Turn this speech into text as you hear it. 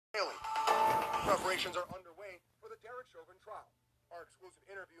Daily. Preparations are underway for the Derek Chauvin trial. Our exclusive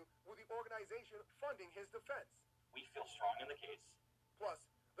interview with the organization funding his defense. We feel strong in the case. Plus,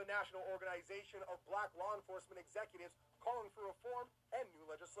 the National Organization of Black Law Enforcement Executives calling for reform and new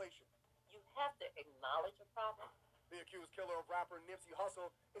legislation. You have to acknowledge a problem. The accused killer of rapper Nipsey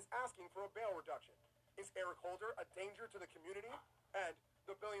Hussle is asking for a bail reduction. Is Eric Holder a danger to the community? And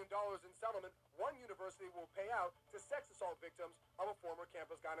the $1 billion in settlement one university will pay out to sex assault victims of a former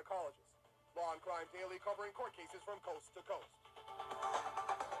campus gynecologist. Law and Crime Daily covering court cases from coast to coast.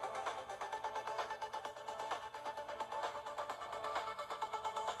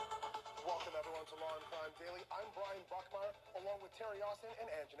 Welcome everyone to Law and Crime Daily. I'm Brian Buckmeyer along with Terry Austin and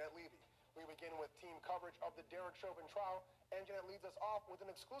Anjanette Levy. We begin with team coverage of the Derek Chauvin trial. Anjanette leads us off with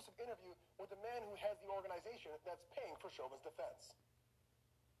an exclusive interview with the man who heads the organization that's paying for Chauvin's defense.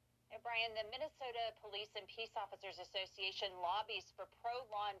 And Brian, the Minnesota Police and Peace Officers Association lobbies for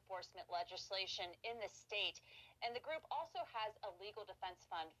pro-law enforcement legislation in the state, and the group also has a legal defense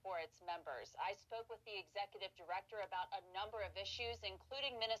fund for its members. I spoke with the executive director about a number of issues,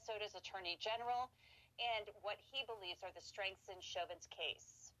 including Minnesota's Attorney General and what he believes are the strengths in Chauvin's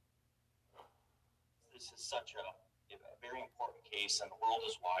case. This is such a very important case, and the world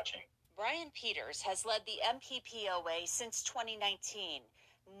is watching. Brian Peters has led the MPPOA since 2019.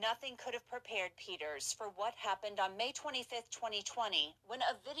 Nothing could have prepared Peters for what happened on May 25th, 2020, when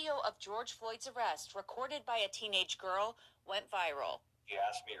a video of George Floyd's arrest recorded by a teenage girl went viral. You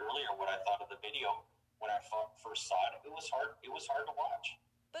asked me earlier what I thought of the video. When I first saw it, it was hard to watch.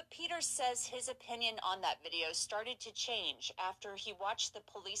 But Peters says his opinion on that video started to change after he watched the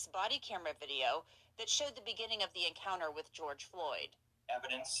police body camera video that showed the beginning of the encounter with George Floyd.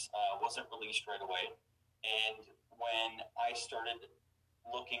 Evidence wasn't released right away, and when I started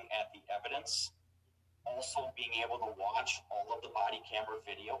looking at the evidence, also being able to watch all of the body camera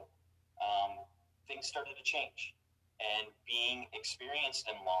video, things started to change. And being experienced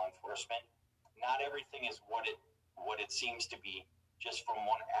in law enforcement, not everything is what it seems to be just from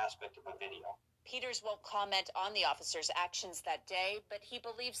one aspect of a video. Peters won't comment on the officer's actions that day, but he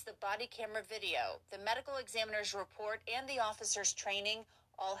believes the body camera video, the medical examiner's report, and the officer's training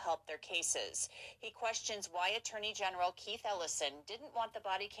all helped their cases. He questions why Attorney General Keith Ellison didn't want the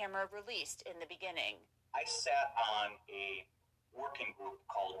body camera released in the beginning. I sat on a working group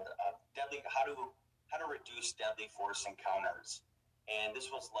called How to Reduce Deadly Force Encounters, and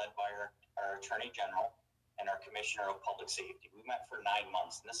this was led by our Attorney General and our Commissioner of Public Safety. We met for 9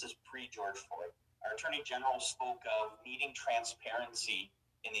 months, and this is pre-George Floyd. Our Attorney General spoke of needing transparency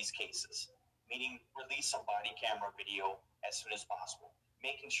in these cases, meaning release of body camera video as soon as possible,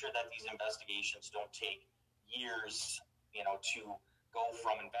 making sure that these investigations don't take years, to go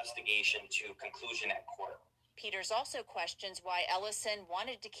from investigation to conclusion at court. Peters also questions why Ellison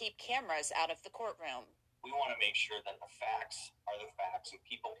wanted to keep cameras out of the courtroom. We want to make sure that the facts are the facts and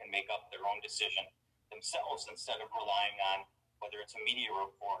people can make up their own decision themselves instead of relying on whether it's a media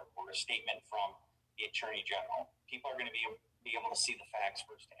report or a statement from the Attorney General. People are going to be able to see the facts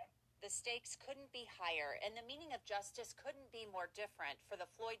firsthand. The stakes couldn't be higher, and the meaning of justice couldn't be more different for the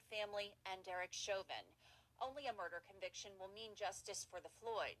Floyd family and Derek Chauvin. Only a murder conviction will mean justice for the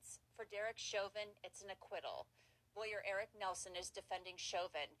Floyds. For Derek Chauvin, it's an acquittal. Lawyer Eric Nelson is defending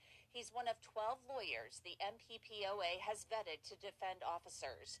Chauvin. He's one of 12 lawyers the MPPOA has vetted to defend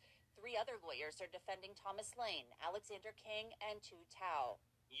officers. 3 other lawyers are defending Thomas Lane, Alexander King, and Tu Tao.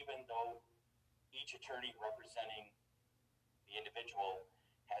 Even though each attorney representing the individual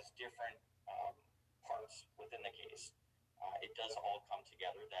has different parts within the case, it does all come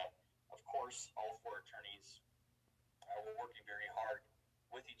together that, of course, all 4 attorneys were working very hard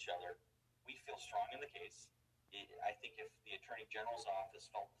with each other. We feel strong in the case. I think if the Attorney General's office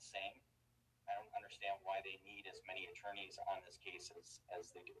felt the same, I don't understand why they need as many attorneys on this case as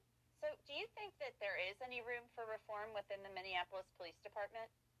they do. So do you think that there is any room for reform within the Minneapolis Police Department?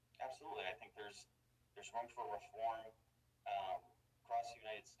 Absolutely. I think there's room for reform across the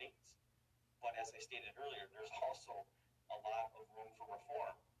United States. But as I stated earlier, there's also a lot of room for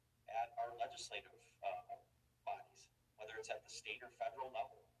reform at our legislative bodies, whether it's at the state or federal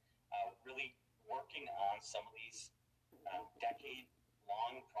level, really working on some of these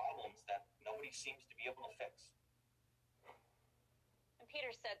decade-long problems that nobody seems to be able to fix. And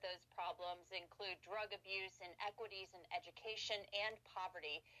Peter said those problems include drug abuse, inequities in education, and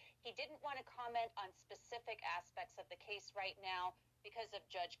poverty. He didn't want to comment on specific aspects of the case right now because of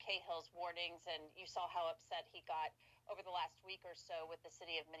Judge Cahill's warnings, and you saw how upset he got over the last week or so with the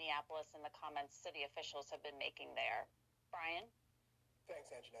city of Minneapolis and the comments city officials have been making there. Brian? Thanks,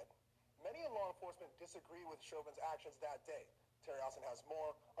 Anjanette. Many in law enforcement disagree with Chauvin's actions that day. Terry Austin has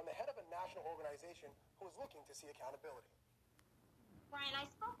more on the organization who is looking to see accountability. Brian, I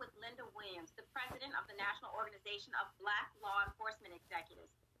spoke with Linda Williams, the president of the National Organization of Black Law Enforcement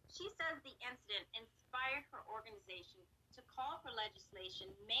Executives. She says the incident inspired her organization to call for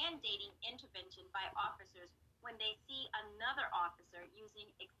legislation mandating intervention by officers when they see another officer using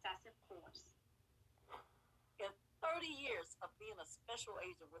excessive force. In 30 years of being a special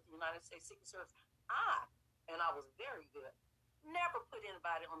agent with the United States Secret Service, I was very good, never put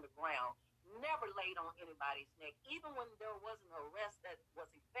anybody on the ground, never laid on anybody's neck. Even when there was an arrest that was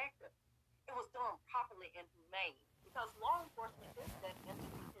effective, it was done properly and humane, because law enforcement is that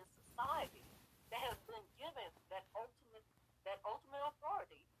entity in society that has been given that ultimate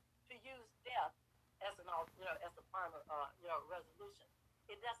authority to use death as as a final resolution.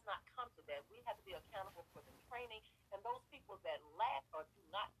 It does not come to that. We have to be accountable for the training, and those people that lack or do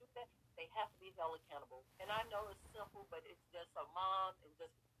not do that, they have to be held accountable. And I know it's simple, but it's just a mom and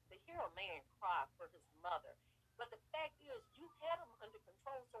just to hear a man cry for his mother. But the fact is, you had him under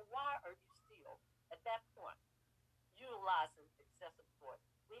control, so why are you still, at that point, utilizing excessive force?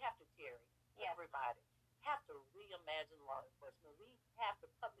 We have to, Terry, everybody, have to reimagine law enforcement. We have the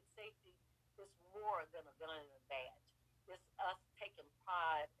public safety is more than a gun and a badge. It's us taking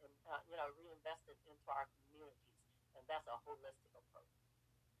pride and, reinvesting into our communities, and that's a holistic approach.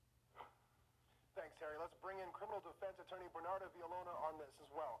 Thanks, Terry. Let's bring in criminal defense attorney Bernarda Villalona on this as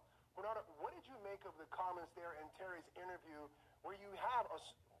well. Bernarda, what did you make of the comments there in Terry's interview where you have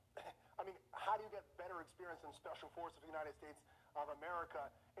how do you get better experience in Special Forces of the United States of America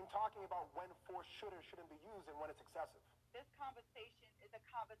in talking about when force should or shouldn't be used and when it's excessive? This conversation is a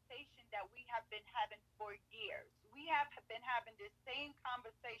conversation that we have been having for years. We have been having this same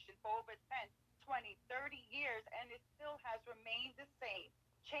conversation for over 10, 20, 30 years, and it still has remained the same.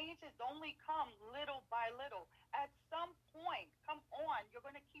 Change has only come little by little. At some point, come on, you're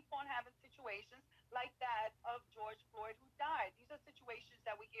going to keep on having situations like that of George Floyd who died. These are situations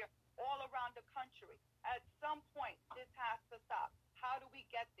that we hear all around the country. At some point, this has to stop. How do we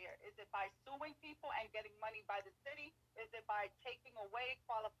get there? Is it by suing people and getting money by the city? Is it by taking away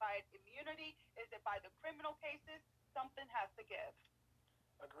qualified immunity? Is it by the criminal cases? Something has to give.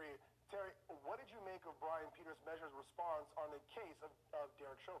 Agreed. Terry, what did you make of Brian Peters' measured response on the case of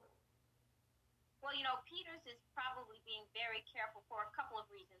Derek Chauvin? Well, Peters is probably being very careful for a couple of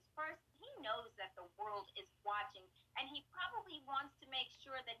reasons. First, he knows that the world is watching, and he probably wants to make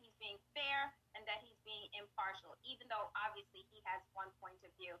sure that he's being fair and that he's being impartial, even though obviously he has one point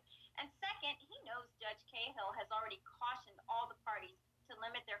of view. And second, he knows Judge Cahill has already cautioned all the parties to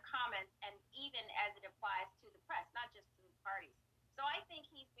limit their comments, and even as it applies to the press, not just to the parties. So I think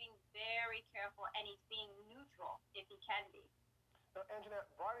he's being very careful, and he's being neutral if he can be. Now, Anjanette,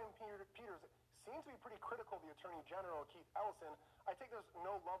 Brian Peters seems to be pretty critical of the Attorney General, Keith Ellison. I think there's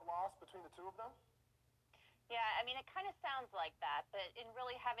no love lost between the two of them? Yeah, it kind of sounds like that, but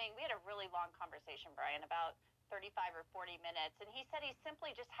we had a really long conversation, Brian, about 35 or 40 minutes, and he said he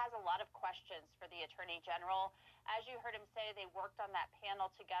simply just has a lot of questions for the Attorney General. As you heard him say, they worked on that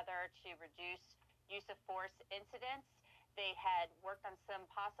panel together to reduce use of force incidents. They had worked on some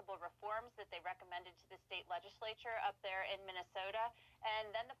possible reforms that they recommended to the state legislature up there in Minnesota.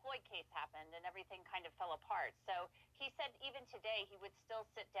 And then the Floyd case happened and everything kind of fell apart. So he said even today he would still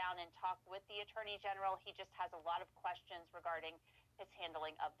sit down and talk with the Attorney General. He just has a lot of questions regarding his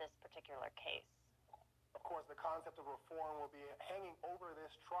handling of this particular case. Of course, the concept of reform will be hanging over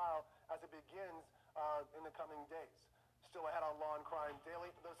this trial as it begins in the coming days. Still ahead on Law and Crime Daily,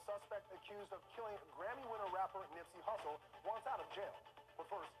 the suspect accused of killing Grammy winner rapper Nipsey Hussle wants out of jail.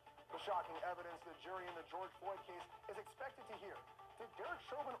 But first, the shocking evidence the jury in the George Floyd case is expected to hear. Did Derek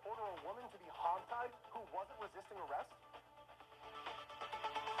Chauvin order a woman to be hogtied who wasn't resisting arrest?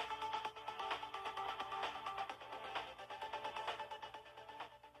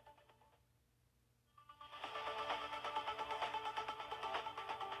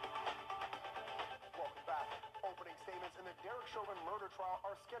 Derek Chauvin murder trial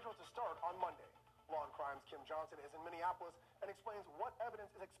are scheduled to start on Monday. Law and Crime's Kim Johnson is in Minneapolis and explains what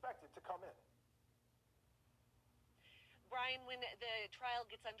evidence is expected to come in. Brian, when the trial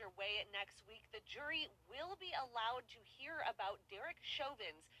gets underway next week, the jury will be allowed to hear about Derek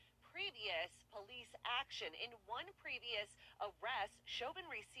Chauvin's previous police action. In one previous arrest, Chauvin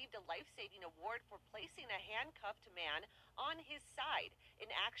received a life-saving award for placing a handcuffed man on his side, an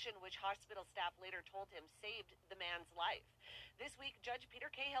action which hospital staff later told him saved the man's life. This week, Judge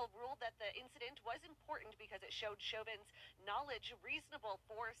Peter Cahill ruled that the incident was important because it showed Chauvin's knowledge reasonable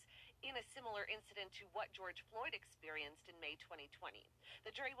force in a similar incident to what George Floyd experienced in May 2020.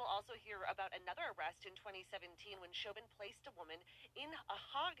 The jury will also hear about another arrest in 2017 when Chauvin placed a woman in a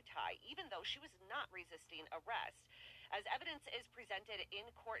hog tie, even though she was not resisting arrest. As evidence is presented in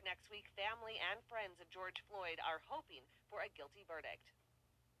court next week, family and friends of George Floyd are hoping for a guilty verdict.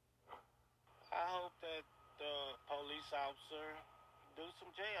 I hope that the police officer do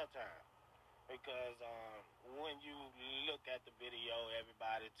some jail time. Because when you look at the video,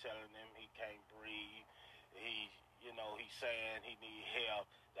 everybody telling him he can't breathe. He's saying he need help.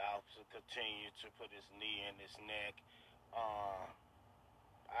 The officer continued to put his knee in his neck.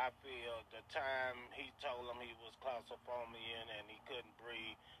 I feel the time he told him he was claustrophobic and he couldn't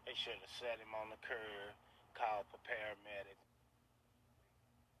breathe, they should have set him on the curb, called for paramedics.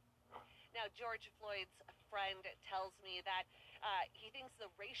 Now, George Floyd's friend tells me that he thinks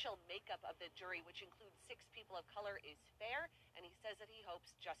the racial makeup of the jury, which includes 6 people of color, is fair, and he says that he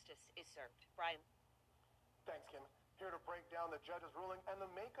hopes justice is served. Brian. Thanks, Kim. Here to break down the judge's ruling and the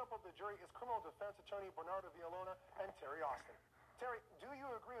makeup of the jury is criminal defense attorney Bernardo Villalona and Terry Austin. Terry, do you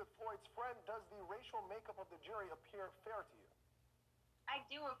agree with Floyd's friend? Does the racial makeup of the jury appear fair to you? I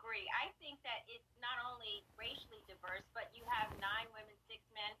do agree. I think that it's not only racially diverse, but you have 9 women, 6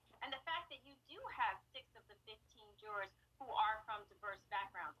 men, and the fact that you do have 6 of the 15 jurors who are from diverse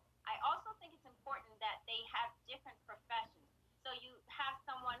backgrounds. I also think it's important that they have different professions. So you have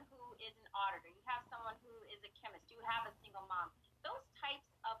someone who is an auditor, you have someone who is a chemist, you have a single mom. Those types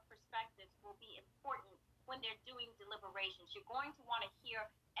of perspectives will be important when they're doing deliberations. You're going to want to hear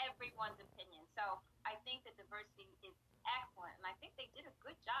everyone's opinion. So I think that diversity is excellent, and I think they did a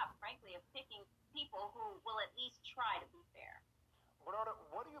good job, frankly, of picking people who will at least try to be fair. Bernardo,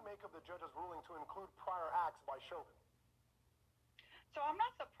 what do you make of the judge's ruling to include prior acts by Chauvin? So I'm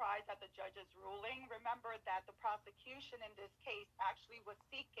not surprised at the judge's ruling. Remember that the prosecution in this case actually was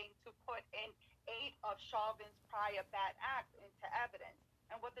seeking to put in 8 of Chauvin's prior bad acts into evidence.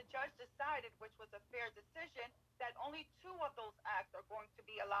 And what the judge decided, which was a fair decision, that only 2 of those acts are going to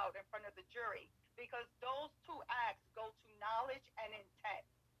be allowed in front of the jury, because those 2 acts go to knowledge and intent.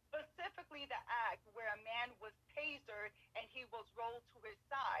 Specifically the act where a man was tasered and he was rolled to his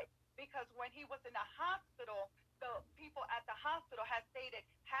side. Because when he was in the hospital, the people at the hospital had stated,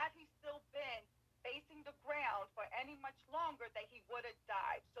 had he still been facing the ground for any much longer, that he would have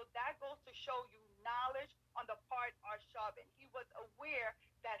died. So that goes to show you knowledge on the part of Chauvin. He was aware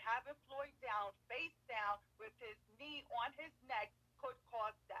that having Floyd down, face down, with his knee on his neck could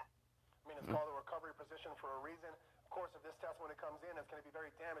cause death. I mean, it's called a recovery position for a reason. Of course, if this testimony comes in, it's going to be very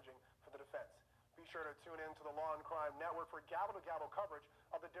damaging for the defense. Be sure to tune in to the Law and Crime Network for gavel-to-gavel coverage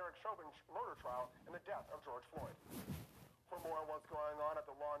of the Derek Chauvin murder trial and the death of George Floyd. For more on what's going on at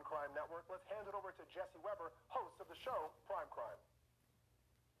the Law and Crime Network, let's hand it over to Jesse Weber, host of the show Prime Crime.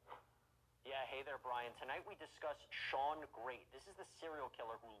 Yeah, hey there, Brian. Tonight we discuss Shawn Grate. This is the serial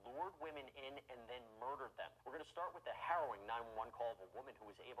killer who lured women in and then murdered them. We're going to start with the harrowing 911 call of a woman who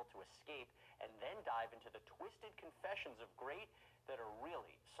was able to escape and then dive into the twisted confessions of Grate that are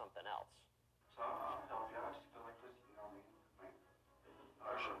really something else. So I'll help you. I just feel like this, you know what I mean?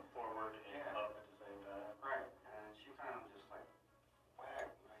 Pushing forward and up at the same time. Right. And she kind of just like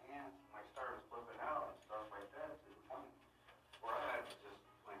whacked my hands, like started flipping out and stuff like that to the point where I had to just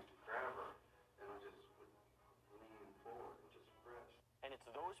like grab her and I just would lean forward and just press. And it's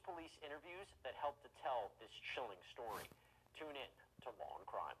those police interviews that help to tell this chilling story. Tune in to Law and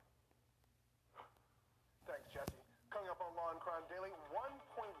Crime. Thanks, Jesse. Coming up on Law and Crime Daily, $1.1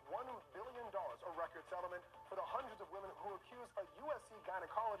 billion, a record settlement for the hundreds of women who accuse a USC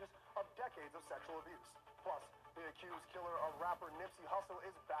gynecologist of decades of sexual abuse. Plus, the accused killer of rapper Nipsey Hussle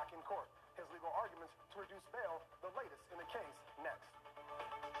is back in court. His legal arguments to reduce bail, the latest in the case, next.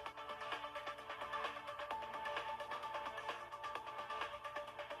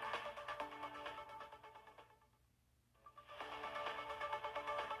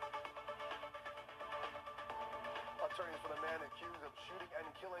 Attorneys for the man accused of shooting and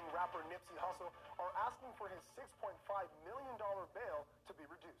killing rapper Nipsey Hussle are asking for his $6.5 million bail to be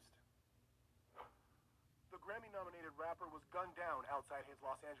reduced. The Grammy-nominated rapper was gunned down outside his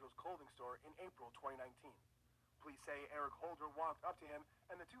Los Angeles clothing store in April 2019. Police say Eric Holder walked up to him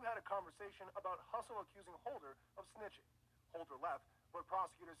and the two had a conversation about Hussle accusing Holder of snitching. Holder left, but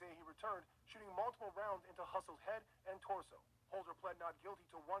prosecutors say he returned, shooting multiple rounds into Hussle's head and torso. Holder pled not guilty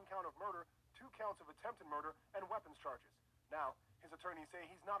to 1 count of murder, 2 counts of attempted murder, and weapons charges. Now, his attorneys say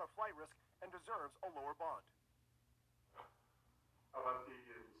he's not a flight risk and deserves a lower bond. How about the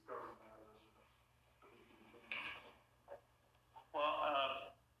discovery matters? Well,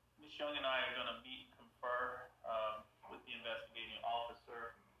 Ms. Young and I are going to meet and confer with the investigating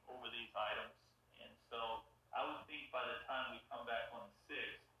officer over the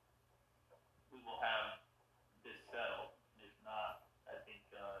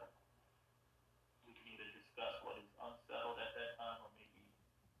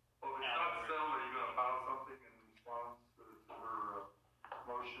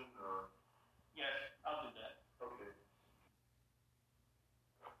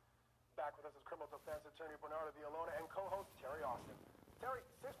This is criminal defense attorney Bernardo Villalona and co-host Terry Austin. Terry,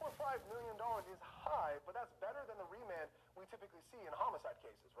 $6.5 million is high, but that's better than the remand we typically see in homicide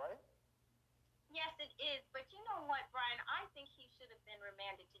cases, right? Yes, it is. But you know what, Brian? I think he should have been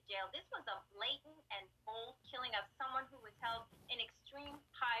remanded to jail. This was a blatant and bold killing of someone who was held in extreme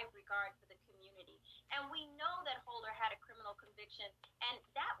high regard for the community. And we know that Holder had a criminal conviction, and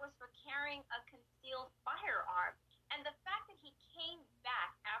that was for carrying a concealed firearm. And the fact that he came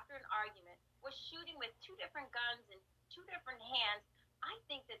back after an argument, was shooting with two different guns in two different hands, I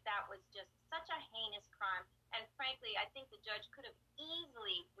think that that was just such a heinous crime. And frankly, I think the judge could have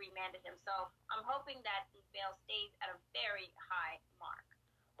easily remanded him. So I'm hoping that the bail stays at a very high mark.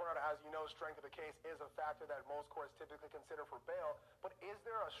 Bernardo, as you know, strength of the case is a factor that most courts typically consider for bail. But is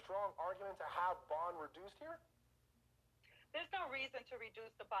there a strong argument to have bond reduced here? There's no reason to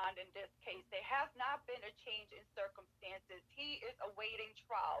reduce the bond in this case. There has not been a change in circumstances. He is awaiting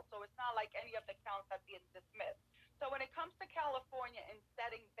trial, so it's not like any of the counts have been dismissed. So when it comes to California and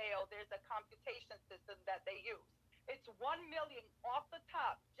setting bail, there's a computation system that they use. It's $1 million off the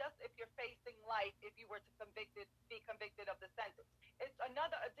top, just if you're facing life, if you were to be convicted of the sentence. It's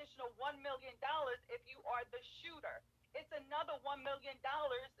another additional $1 million if you are the shooter. It's another $1 million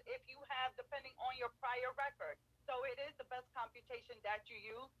if you have, depending on your prior record. So it is the best computation that you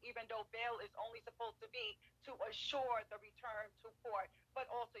use, even though bail is only supposed to be to assure the return to court. But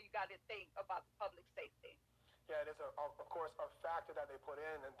also you got to think about the public safety. Yeah, it is, of course, a factor that they put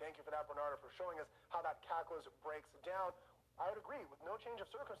in, and thank you for that, Bernardo, for showing us how that calculus breaks down. I would agree. With no change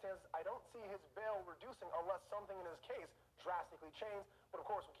of circumstances, I don't see his bail reducing unless something in his case drastically changed, but of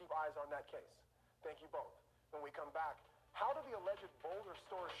course, we'll keep eyes on that case. Thank you both. When we come back, how did the alleged Boulder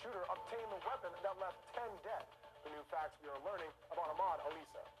store shooter obtain the weapon that left 10 dead? The new facts we are learning about Ahmad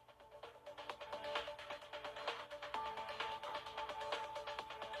Alissa.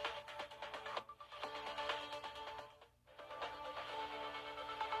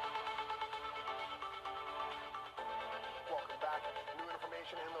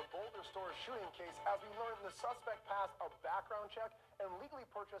 In the Boulder store shooting case, as we learned, the suspect passed a background check and legally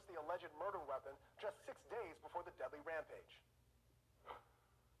purchased the alleged murder weapon just 6 days before the deadly rampage.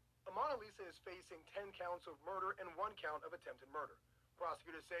 Ahmad Alissa is facing 10 counts of murder and 1 count of attempted murder.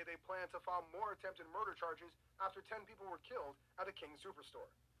 Prosecutors say they plan to file more attempted murder charges after 10 people were killed at a King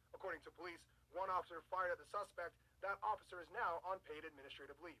Superstore. According to police, one officer fired at the suspect. That officer is now on paid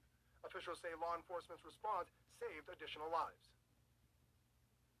administrative leave. Officials say law enforcement's response saved additional lives.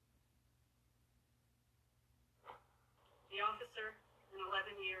 The officer, an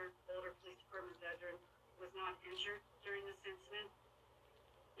 11-year Boulder Police Department veteran, was not injured during this incident.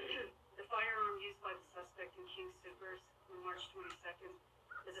 The firearm used by the suspect in King Soopers on March 22nd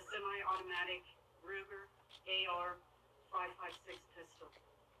is a semi-automatic Ruger AR-556 pistol.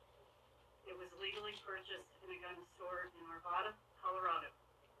 It was legally purchased in a gun store in Arvada, Colorado.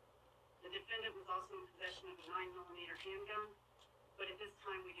 The defendant was also in possession of a 9mm handgun, but at this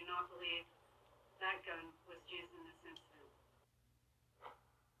time we do not believe that gun was used in this incident.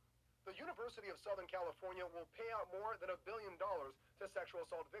 The University of Southern California will pay out more than $1 billion to sexual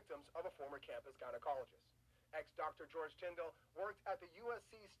assault victims of a former campus gynecologist. Ex-Dr. George Tyndall worked at the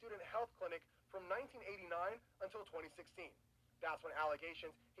USC Student Health Clinic from 1989 until 2016. That's when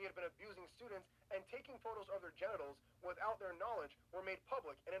allegations he had been abusing students and taking photos of their genitals without their knowledge were made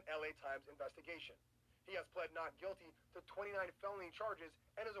public in an LA Times investigation. He has pled not guilty to 29 felony charges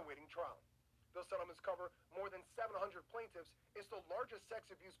and is awaiting trial. The settlements cover more than 700 plaintiffs. It's the largest sex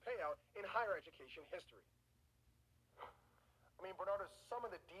abuse payout in higher education history. I mean, Bernardo, some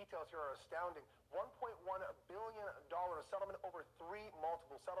of the details here are astounding. $1.1 billion settlement over 3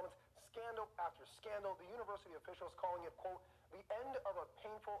 multiple settlements, scandal after scandal. The university officials calling it, quote, the end of a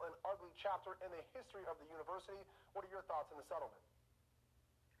painful and ugly chapter in the history of the university. What are your thoughts on the settlement?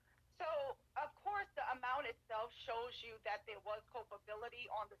 So, of course, the amount itself shows you that there was culpability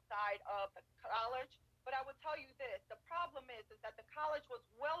on the side of the college. But I would tell you this, the problem is that the college was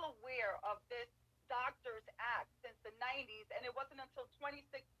well aware of this Doctors Act since the 90s, and it wasn't until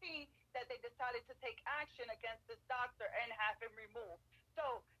 2016 that they decided to take action against this doctor and have him removed.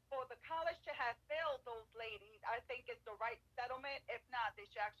 So, for the college to have failed those ladies, I think it's the right settlement. If not, they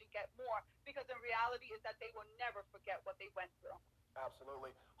should actually get more, because the reality is that they will never forget what they went through.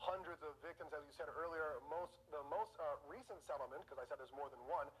 Absolutely. Hundreds of victims, as you said earlier. The most recent settlement, because I said there's more than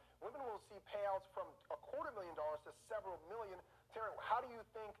one, women will see payouts from $250,000 to several million. Terry, how do you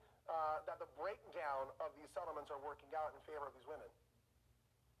think that the breakdown of these settlements are working out in favor of these women?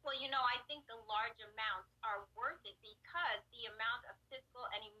 Well, you know, I think the large amounts are worth it because the amount of physical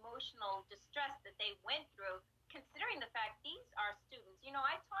and emotional distress that they went through, considering the fact these are students. You know,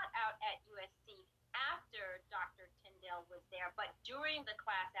 I taught out at USC. bail was there, but during the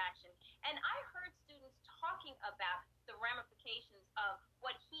class action. And I heard students talking about the ramifications of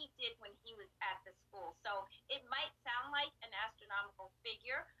what he did when he was at the school. So it might sound like an astronomical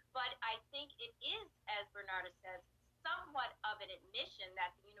figure, but I think it is, as Bernarda says, somewhat of an admission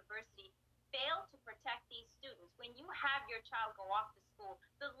that the university failed to protect these students. When you have your child go off to school,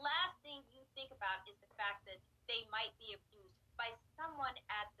 the last thing you think about is the fact that they might be abused by someone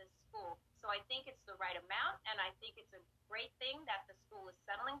at the school. So I think it's the right amount, and I think it's a great thing that the school is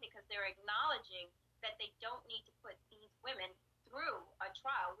settling, because they're acknowledging that they don't need to put these women through a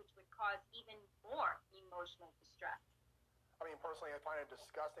trial, which would cause even more emotional distress. I mean, personally, I find it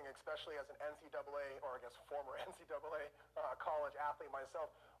disgusting, especially as an NCAA, or I guess former NCAA college athlete myself.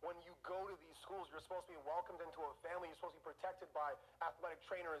 When you go to these schools, you're supposed to be welcomed into a family. You're supposed to be protected by athletic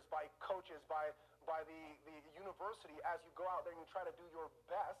trainers, by coaches, by the university as you go out there and you try to do your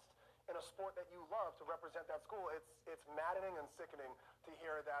best in a sport that you love to represent that school. It's maddening and sickening to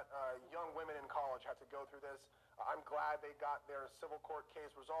hear that young women in college had to go through this. I'm glad they got their civil court case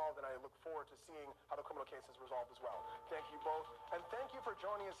resolved, and I look forward to seeing how the criminal case is resolved as well. Thank you both, and thank you for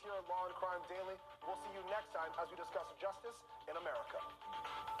joining us here at Law and Crime Daily. We'll see you next time as we discuss justice in America.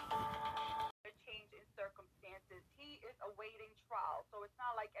 A change in circumstances. He is awaiting trial, so it's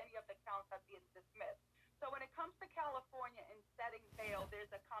not like any of the counts have been dismissed. So when it comes to California and setting bail, there's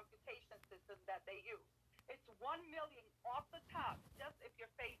a computation system that they use. It's $1 million off the top, just if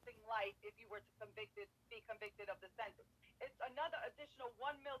you're facing life, if you were to be convicted of the sentence. It's another additional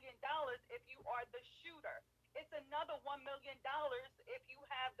 $1 million if you are the shooter. It's another $1 million if you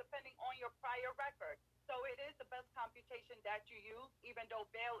have, depending on your prior record. So it is the best computation that you use, even though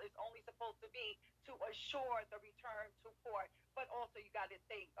bail is only supposed to be to assure the return to court. But also you got to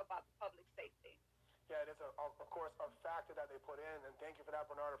think about the public safety. Yeah, it is, of course, a factor that they put in, and thank you for that,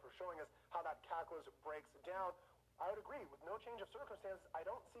 Bernarda, for showing us how that calculus breaks down. I would agree, with no change of circumstances, I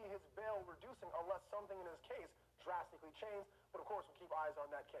don't see his bail reducing unless something in his case drastically changed, but of course, we'll keep eyes on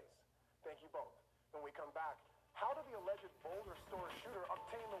that case. Thank you both. When we come back, how did the alleged Boulder store shooter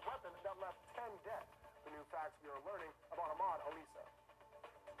obtain the weapon that left 10 dead? The new facts we are learning about Ahmad Alissa.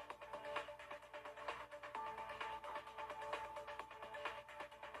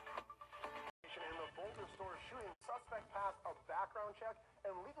 In the Boulder store shooting, suspect passed a background check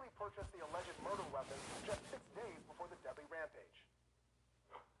and legally purchased the alleged murder weapon just 6 days before the deadly rampage.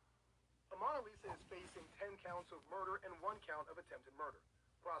 Ahmad Alissa is facing 10 counts of murder and 1 count of attempted murder.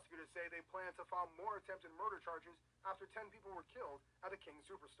 Prosecutors say they plan to file more attempted murder charges after 10 people were killed at the King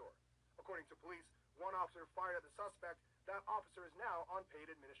Superstore. According to police, 1 officer fired at the suspect. That officer is now on paid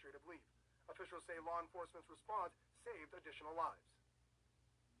administrative leave. Officials say law enforcement's response saved additional lives.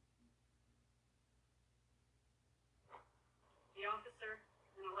 The officer,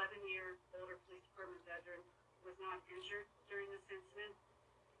 an 11-year Boulder Police Department veteran, was not injured during this incident.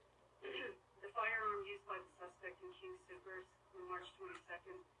 The firearm used by the suspect in King Soopers on March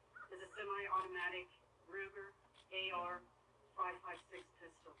 22nd is a semi-automatic Ruger AR-556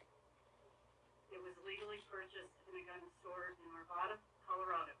 pistol. It was legally purchased in a gun store in Arvada,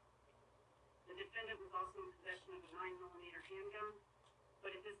 Colorado. The defendant was also in possession of a 9mm handgun,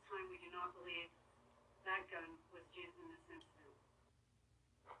 but at this time we do not believe that gun was used in this incident.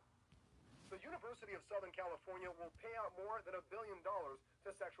 The University of Southern California will pay out more than $1 billion to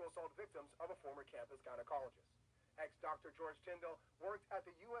sexual assault victims of a former campus gynecologist. Ex-Dr. George Tyndall worked at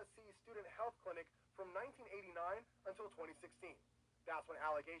the USC Student Health Clinic from 1989 until 2016. That's when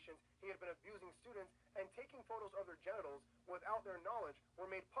allegations he had been abusing students and taking photos of their genitals without their knowledge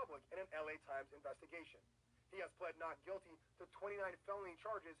were made public in an LA Times investigation. He has pled not guilty to 29 felony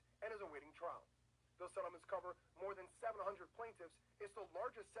charges and is awaiting trial. Those settlements cover more than 700 plaintiffs. It's the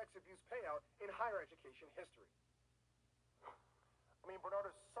largest sex abuse payout in higher education history. I mean, Bernarda,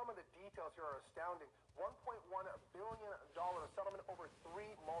 some of the details here are astounding. $1.1 billion settlement over 3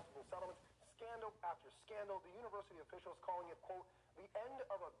 multiple settlements. Scandal after scandal. The university officials calling it, quote, the end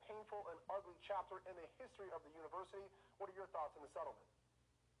of a painful and ugly chapter in the history of the university. What are your thoughts on the settlement?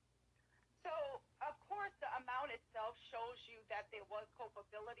 So, of course, the amount itself shows you that there was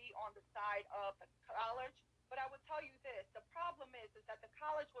culpability on the side of the college. But I would tell you this, the problem is that the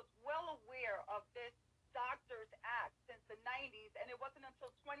college was well aware of this Doctors Act since the 90s, and it wasn't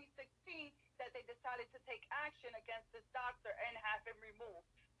until 2016 that they decided to take action against this doctor and have him removed.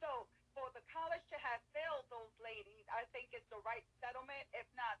 So, for the college to have failed those ladies, I think it's the right settlement. If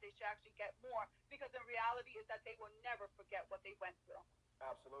not, they should actually get more, because the reality is that they will never forget what they went through.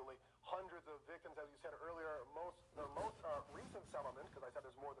 Absolutely. Hundreds of victims, as you said earlier, the most recent settlement, because I said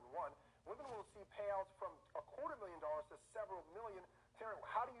there's more than one, women will see payouts from $250,000 to several million. Tara,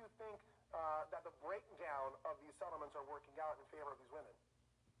 how do you think that the breakdown of these settlements are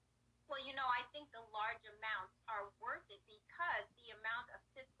Well, I think the large amounts are worth it because the amount of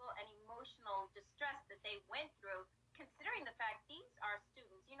physical and emotional distress that they went through, considering the fact these are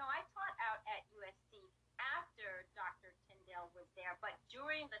students. I taught out at USC after Dr. Tyndale was there, but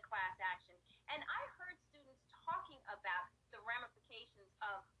during the class action. And I heard students talking about the ramifications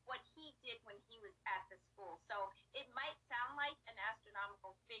of what he did when he was at the school. So it might sound like an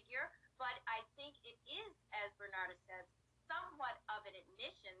astronomical figure, but I think it is, as Bernarda says, somewhat of an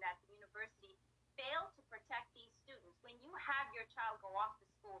admission that the university failed to protect these students. When you have your child go off to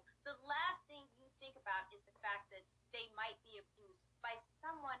school, the last thing you think about is the fact that they might be abused by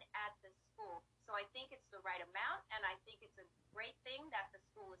someone at the school. So I think it's the right amount, and I think it's a great thing that the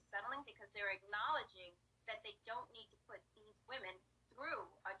school is settling because they're acknowledging that they don't need to put these women through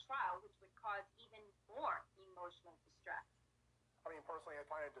a trial, which would cause even more emotional distress. I mean, personally, I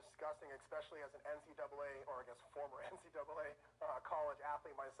find it disgusting, especially as an NCAA, or I guess former NCAA college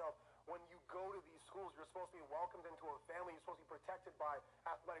athlete myself. When you go to these schools, you're supposed to be welcomed into a family. You're supposed to be protected by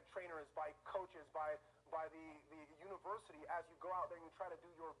athletic trainers, by coaches, by the university. As you go out there and you try to do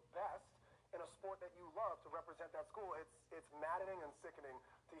your best in a sport that you love to represent that school, it's maddening and sickening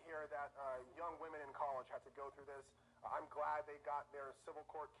to hear that young women in college had to go through this. I'm glad they got their civil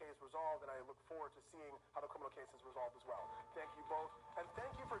court case resolved, and I look forward to seeing how the criminal case is resolved as well. Thank you both, and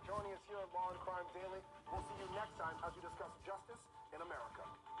thank you for joining us here at Law and Crime Daily. We'll see you next time as we discuss justice in America.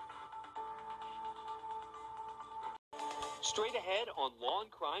 Straight ahead on Law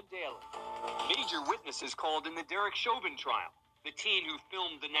and Crime Daily. Major witnesses called in the Derek Chauvin trial. The teen who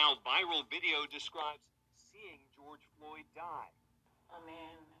filmed the now viral video describes seeing George Floyd die. A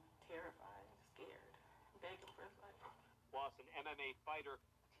man terrified, scared, begging for his life. Plus, an MMA fighter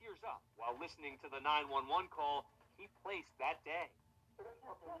tears up while listening to the 911 call he placed that day.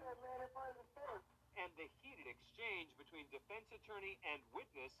 And the heated exchange between defense attorney and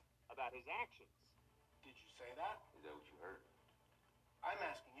witness about his actions. Did you say that? Is that what you heard? I'm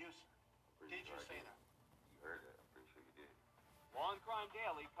asking you, sir. Did you say that? You heard that. I'm pretty sure you did. Law and Crime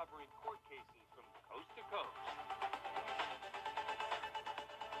Daily covering court cases from coast to coast.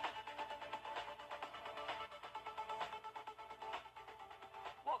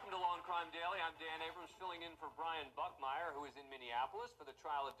 Welcome to Law and Crime Daily. I'm Dan Abrams, filling in for Brian Buckmeyer, who is in Minneapolis for the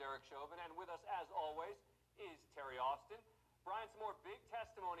trial of Derek Chauvin. And with us, as always, is Terry Austin. Brian, some more big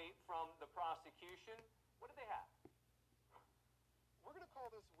testimony from the prosecution. What did they have? We're going to call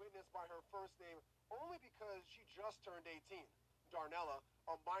this witness by her first name only because she just turned 18. Darnella,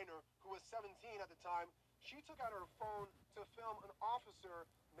 a minor who was 17 at the time, she took out her phone to film an officer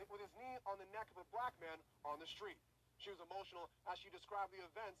with his knee on the neck of a black man on the street. She was emotional as she described the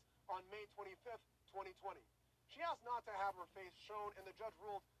events on May 25th, 2020. She asked not to have her face shown, and the judge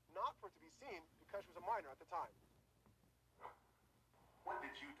ruled not for it to be seen because she was a minor at the time. What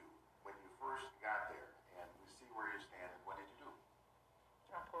did you do when you first got there and we see where you're standing? What did you do?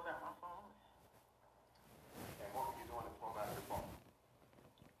 I pulled out my phone. And what were you doing to pull out your phone?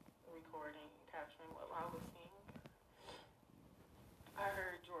 Recording, capturing what I was seeing. I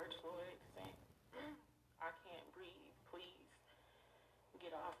heard George Floyd saying, "I can't breathe, please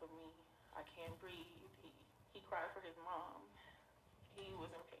get off of me. I can't breathe." He cried for his mom. He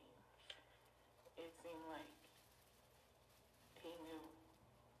was in pain. It seemed like he knew.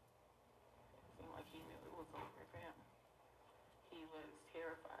 It seemed like he knew it was over for him. He was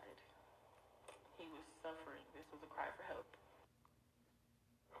terrified. He was suffering. This was a cry for help.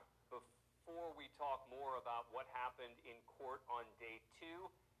 Before we talk more about what happened in court on day 2,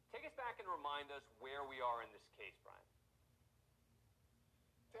 take us back and remind us where we are in this case, Brian.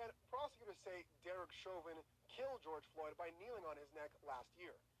 Dan, prosecutors say Derek Chauvin killed George Floyd by kneeling on his neck last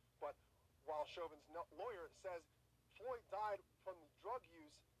year. But while Chauvin's lawyer says Floyd died from drug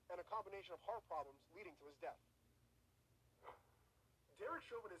use and a combination of heart problems leading to his death. Derek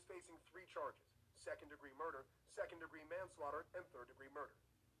Chauvin is facing 3 charges: second-degree murder, second-degree manslaughter, and third-degree murder.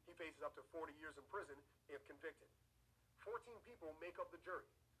 He faces up to 40 years in prison if convicted. 14 people make up the jury.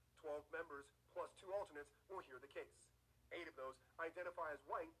 12 members plus 2 alternates will hear the case. 8 of those identify as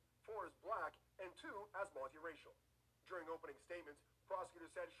white, 4 as black, and 2 as multiracial. During opening statements,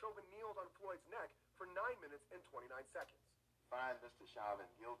 prosecutors said Chauvin kneeled on Floyd's neck for 9 minutes and 29 seconds. Find Mr. Chauvin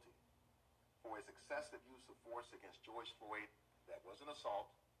guilty for his excessive use of force against George Floyd that was an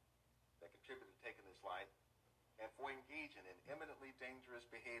assault that contributed to taking his life, and for engaging in eminently dangerous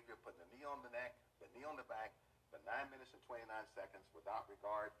behavior, putting a knee on the neck, the knee on the back, for 9 minutes and 29 seconds without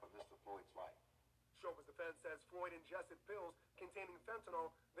regard for Mr. Floyd's life. Chauvin's defense says Floyd ingested pills containing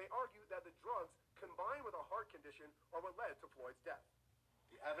fentanyl. They argue that the drugs, combined with a heart condition, are what led to Floyd's death.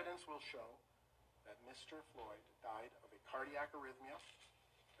 The evidence will show that Mr. Floyd died of a cardiac arrhythmia,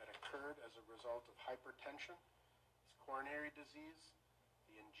 that occurred as a result of hypertension, his coronary disease,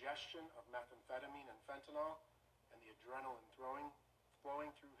 the ingestion of methamphetamine and fentanyl, and the adrenaline flowing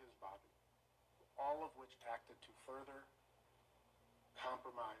through his body, all of which acted to further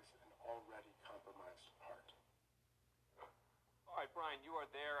compromise an already compromised heart. All right, Brian, you are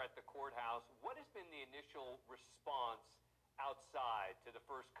there at the courthouse. What has been the initial response outside to the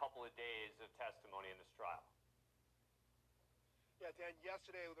first couple of days of testimony in this trial? Yeah, Dan,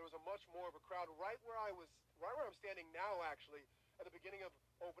 yesterday there was a much more of a crowd right where I'm standing now, actually. At the beginning of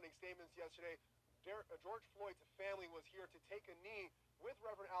opening statements yesterday, George Floyd's family was here to take a knee with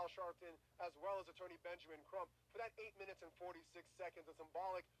Reverend Al Sharpton as well as Attorney Benjamin Crump for that 8 minutes and 46 seconds, a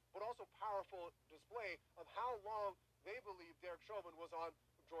symbolic but also powerful display of how long they believe Derek Chauvin was on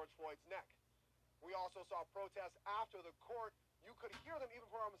George Floyd's neck. We also saw protests after the court. You could hear them even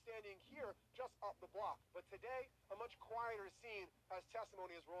where I'm standing here just up the block. But today, a much quieter scene as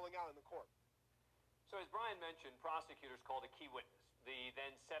testimony is rolling out in the court. So as Brian mentioned, prosecutors called a key witness, the then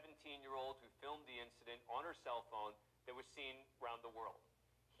 17-year-old who filmed the incident on her cell phone that was seen around the world.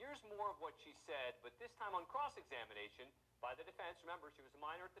 Here's more of what she said, but this time on cross-examination by the defense. Remember, she was a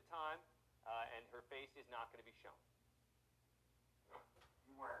minor at the time, and her face is not going to be shown.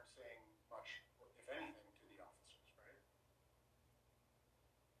 You weren't saying much, if anything, to the officers, right?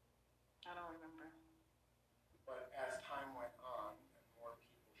 I don't remember. But as time went on and more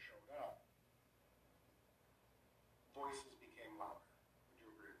people showed up, voices became louder. Would you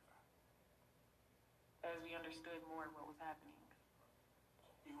agree with that? As we understood more what was happening.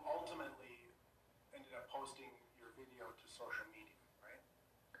 You ultimately ended up posting your video to social media, right?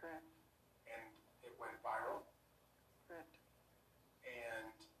 Correct. And it went viral? Correct.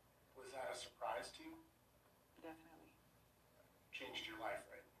 And was that a surprise to you? Definitely. Changed your life,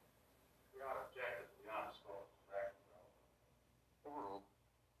 right? You're not objective, to be honest, correct? Overall.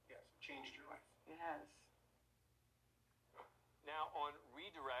 Yes, it changed your life. It has. Now, on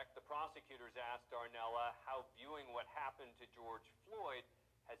redirect, the prosecutors asked Darnella how viewing what happened to George Floyd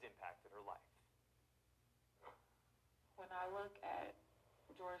has impacted her life. When I look at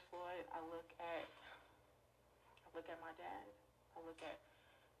George Floyd, I look at my dad, I look at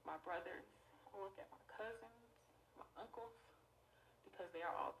my brothers, I look at my cousins, my uncles, because they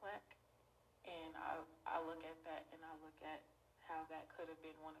are all black, and I look at that and I look at how that could have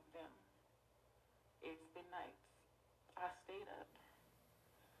been one of them. It's been nights I stayed up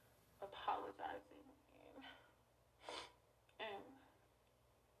apologizing and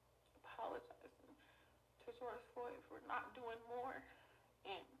apologizing to George Floyd for not doing more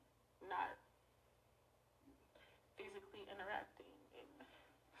and not physically interacting and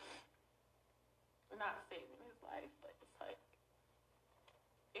not saving his life. But it's like,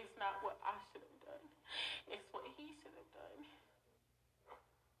 it's not what I should have done. It's what he should have done.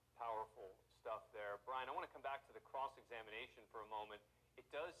 Powerful stuff there. Brian, I want to come back to the cross-examination for a moment. It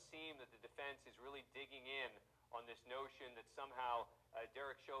does seem that the defense is really digging in on this notion that somehow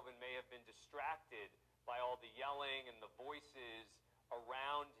Derek Chauvin may have been distracted by all the yelling and the voices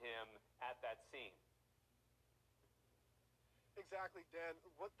around him at that scene. Exactly, Dan.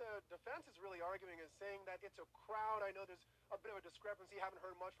 What the defense is really arguing is saying that it's a crowd. I know there's a bit of a discrepancy. Haven't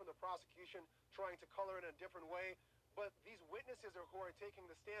heard much from the prosecution trying to color it in a different way. But these witnesses who are taking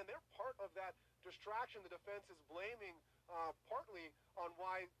the stand, they're part of that distraction the defense is blaming partly on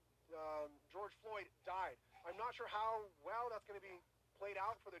why George Floyd died. I'm not sure how well that's going to be played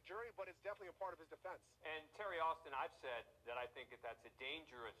out for the jury, but it's definitely a part of his defense. And Terry Austin, I've said that I think that that's a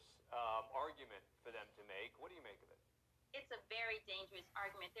dangerous argument for them to make. What do you make of it? It's a very dangerous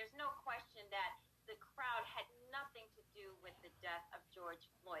argument. There's no question that the crowd had nothing to do with the death of George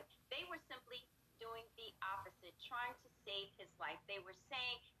Floyd. They were simply doing the opposite, trying to save his life. They were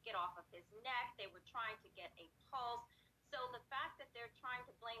saying, get off of his neck. They were trying to get a pulse. So the fact that they're trying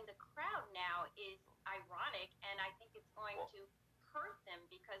to blame the crowd now is ironic, and I think it's going to hurt them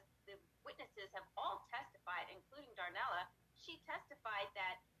because the witnesses have all testified, including Darnella. She testified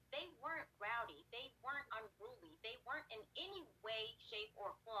that they weren't rowdy, they weren't unruly, they weren't in any way, shape,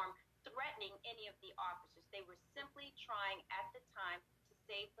 or form threatening any of the officers. They were simply trying at the time to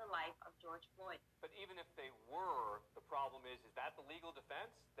save the life of George Floyd. But even if they were, the problem is that the legal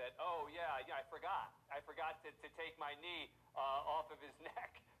defense? That, oh, yeah, I forgot. I forgot to take my knee off of his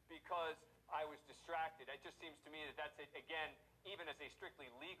neck because I was distracted. It just seems to me that that's, again, even as a strictly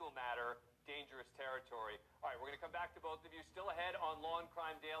legal matter, dangerous territory. All right, we're going to come back to both of you. Still ahead on Law and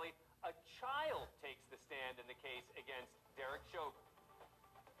Crime Daily, a child takes the stand in the case against Derek Chauvin.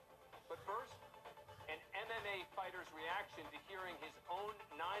 But first, an MMA fighter's reaction to hearing his own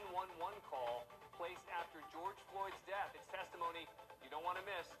 911 call placed after George Floyd's death. It's testimony you you don't want to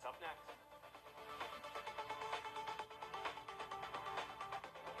miss. It's up next.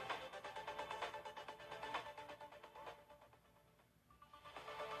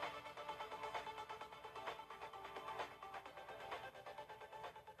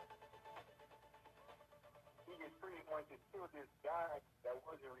 He just pretty much just killed this guy that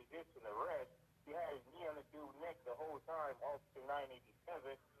wasn't resisting arrest. He had his knee on the dude's neck the whole time, Officer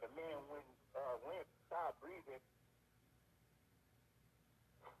 987. The man went, stopped breathing.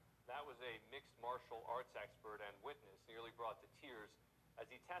 That was a mixed martial arts expert and witness, nearly brought to tears as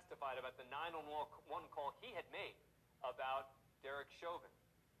he testified about the 911 call he had made about Derek Chauvin.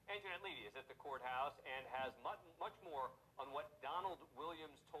 Anjanette Levy is at the courthouse and has much more on what Donald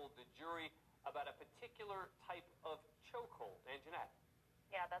Williams told the jury about a particular type of chokehold. Anjanette.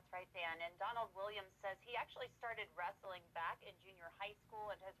 Yeah, that's right, Dan. And Donald Williams says he actually started wrestling back in junior high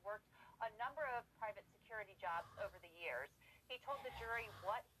school and has worked a number of private security jobs over the years. He told the jury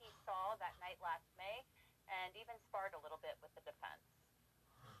what he saw that night last May and even sparred a little bit with the defense.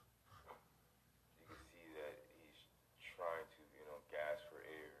 You can see that he's trying to, gasp for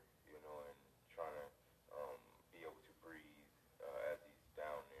air, and trying to be able to breathe as he's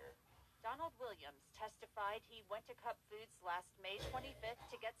down there. Donald Williams testified he went to Cup Foods last May 25th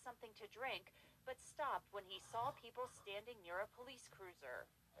to get something to drink, but stopped when he saw people standing near a police cruiser.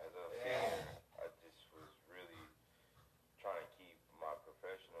 As a fan, I just was really trying to keep my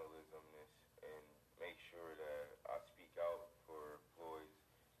professionalismness and make sure that I speak out for Floyd's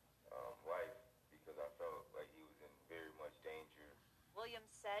life because I felt like he was in very much danger.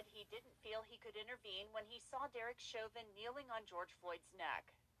 Williams said he didn't feel he could intervene when he saw Derek Chauvin kneeling on George Floyd's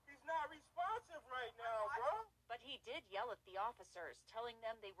neck. He's not responsive right now, bro. But he did yell at the officers, telling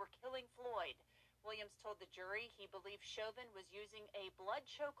them they were killing Floyd. Williams told the jury he believed Chauvin was using a blood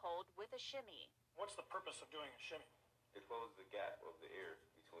chokehold with a shimmy. What's the purpose of doing a shimmy? It closes the gap of the air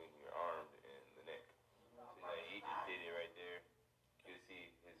between your arm and the neck. So he just did it right there. You can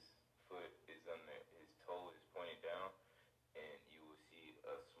see his foot is on there, his toe is pointed down, and you will see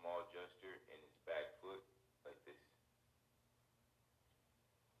a small gesture in his back foot like this.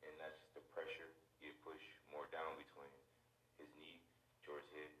 And that's just the pressure you push more down between his knee,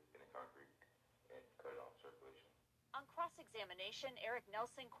 George's head, and the concrete, and cut off circulation. On cross-examination, Eric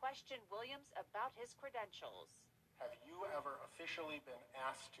Nelson questioned Williams about his credentials. Have you ever officially been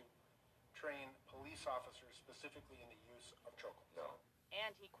asked to train police officers specifically in the use of chokeholds? No.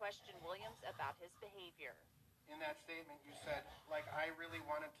 And he questioned Williams about his behavior. In that statement, you said, like, I really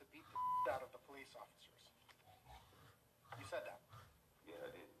wanted to beat the out of the police officers. You said that. Yeah, I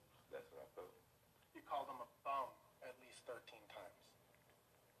did. That's what I felt. You called him a bum at least 13 times.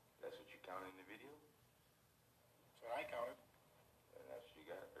 That's what you counted in the video? That's what I counted. And that's what you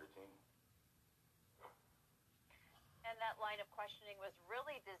got, 13? And that line of questioning was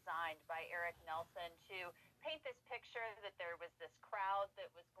really designed by Eric Nelson to paint this picture that there was this crowd that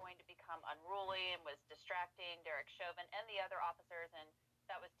was going to become unruly and was distracting Derek Chauvin and the other officers, and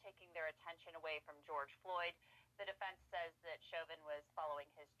that was taking their attention away from George Floyd. The defense says that Chauvin was following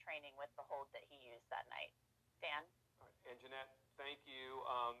his training with the hold that he used that night. Dan? All right. And Jeanette, thank you.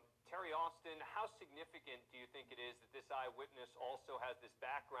 Terry Austin, how significant do you think it is that this eyewitness also has this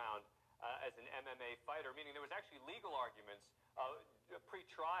background as an MMA fighter, meaning there was actually legal arguments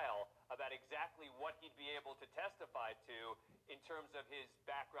pre-trial about exactly what he'd be able to testify to in terms of his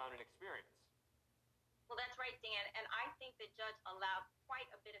background and experience? Well, that's right, Dan. And I think the judge allowed quite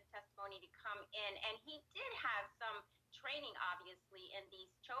a bit of testimony to come in. And he did have some training, obviously, in these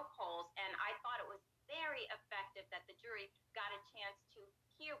chokeholds. And I thought it was very effective that the jury got a chance to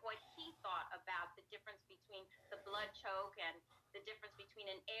hear what he thought about the difference between the blood choke and the difference between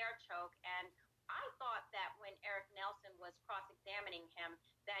an air choke. And I thought that when Eric Nelson was cross-examining him,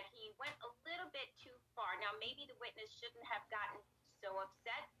 that he went a little bit too far. Now, maybe the witness shouldn't have gotten so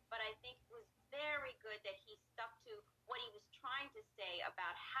upset, but I think it was very good that he stuck to what he was trying to say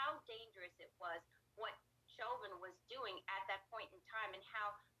about how dangerous it was, what Chauvin was doing at that point in time, and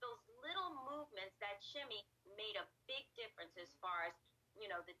how those little movements, that shimmy, made a big difference as far as,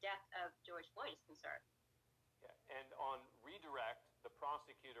 the death of George Floyd is concerned. Yeah, and on redirect, the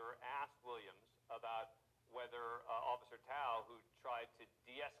prosecutor asked Williams about whether Officer Tao, who tried to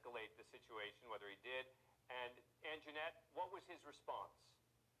de-escalate the situation, whether he did, and Jeanette, what was his response?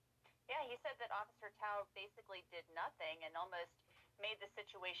 Yeah, he said that Officer Tao basically did nothing and almost made the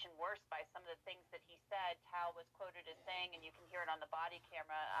situation worse by some of the things that he said. Tao was quoted as saying, and you can hear it on the body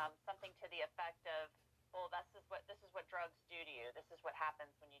camera, something to the effect of, well, this is what drugs do to you. This is what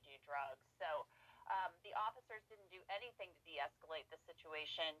happens when you do drugs. So the officers didn't do anything to de-escalate the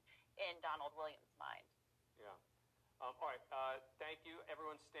situation in Donald Williams' mind. Yeah. All right, thank you.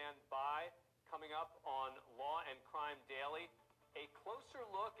 Everyone stand by. Coming up on Law and Crime Daily, a closer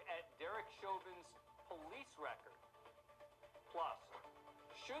look at Derek Chauvin's police record. Plus,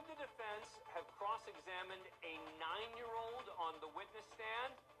 should the defense have cross-examined a 9-year-old on the witness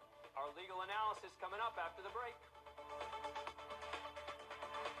stand? Our legal analysis coming up after the break.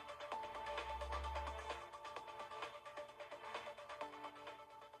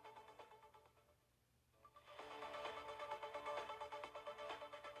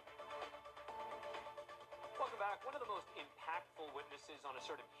 Welcome back. One of the most impactful witnesses on a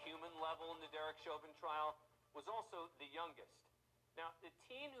sort of human level in the Derek Chauvin trial was also the youngest. Now, the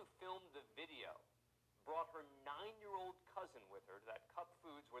teen who filmed the video brought her 9-year-old cousin with her to that Cup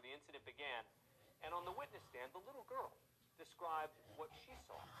Foods where the incident began. And on the witness stand, the little girl described what she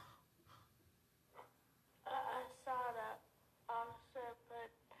saw. I saw the officer put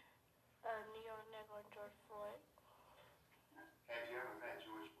a knee on the neck on George Floyd. Have you ever met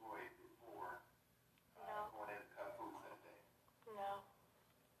George Floyd before going into Cup Foods that day? No.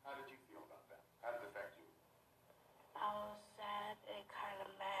 How did you feel about that? How did it affect you? I was sad and kind of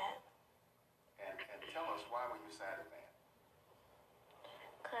mad. And tell us, why were you sad and mad?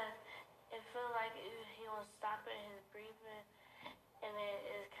 Because it felt like he was stopping his breathing, and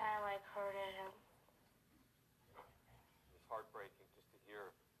it kind of like hurting him. It's heartbreaking just to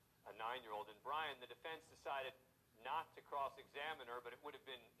hear a 9-year-old. And Brian, the defense decided not to cross-examine her, but it would have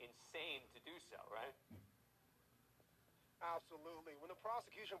been insane to do so, right? Absolutely. When the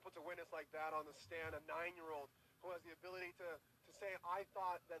prosecution puts a witness like that on the stand, a 9-year-old who has the ability to say, I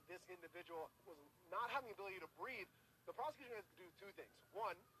thought that this individual was not having the ability to breathe, the prosecution has to do two things.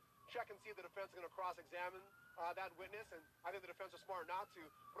 One, check and see if the defense is going to cross-examine that witness, and I think the defense was smart not to,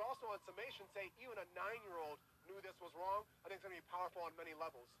 but also on summation say even a 9-year-old knew this was wrong. I think it's going to be powerful on many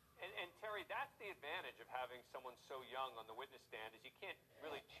levels. And Terry, that's the advantage of having someone so young on the witness stand, is you can't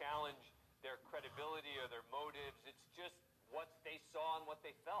really challenge their credibility or their motives. It's just what they saw and what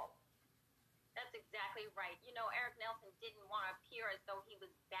they felt. That's exactly right. You know, Eric Nelson didn't want to appear as though he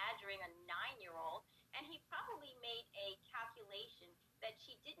was badgering a 9-year-old, and he probably made a calculation that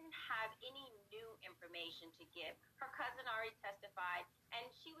she didn't have any new information to give. Her cousin already testified, and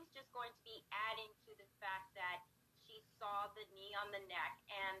she was just going to be adding to the fact that she saw the knee on the neck.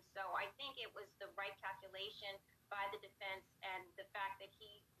 And so I think it was the right calculation by the defense, and the fact that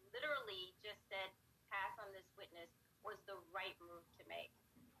he literally just said, pass on this witness, was the right move to make.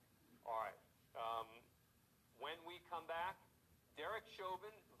 All right. When we come back, Derek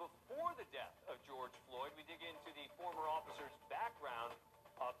Chauvin, before the death of George Floyd, we dig into the former officer's background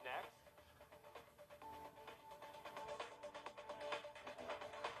up next.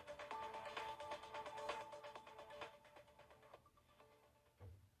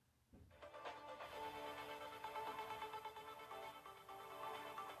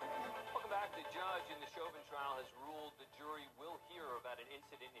 Welcome back. The judge in the Chauvin trial has ruled the jury will hear about an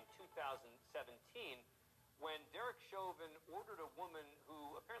incident in 2017 when Derek Chauvin ordered a woman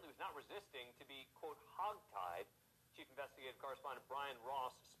who apparently was not resisting to be, quote, hogtied. Chief Investigative Correspondent Brian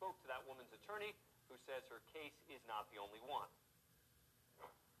Ross spoke to that woman's attorney, who says her case is not the only one.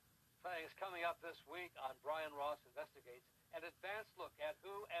 Thanks. Coming up this week on Brian Ross Investigates, an advanced look at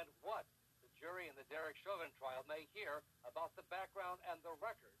who and what the jury in the Derek Chauvin trial may hear about the background and the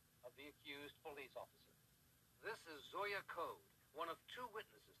record of the accused police officer. This is Zoya Code, one of two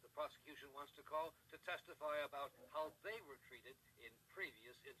witnesses the prosecution wants to call to testify about how they were treated in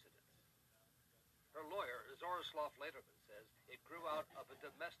previous incidents. Her lawyer, Zoroslav Lederman, says it grew out of a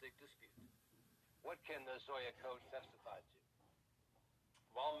domestic dispute. What can Zoya Code testify to?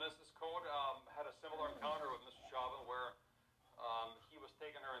 Well, Mrs. Code had a similar encounter with Mr. Chauvin where he was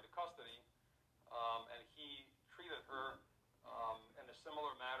taking her into custody and he treated her in a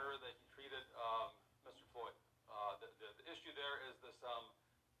similar manner that he treated Mr. Floyd. The issue there is this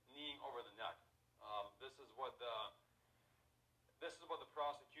kneeing over the neck. This is what the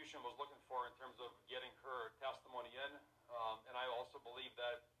prosecution was looking for in terms of getting her testimony in, and I also believe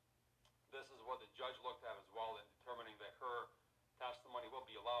that this is what the judge looked at as well in determining that her testimony will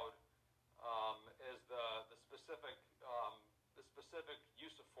be allowed. Is the specific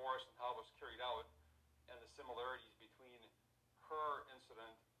use of force and how it was carried out, and the similarities between her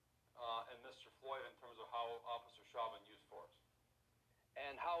incident and Mr. Floyd in terms of how Officer Chauvin used force.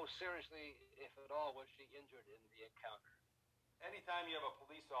 And how seriously, if at all, was she injured in the encounter? Anytime you have a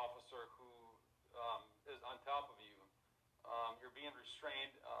police officer who is on top of you, you're being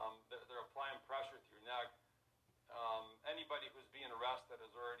restrained, they're applying pressure to your neck. Anybody who's being arrested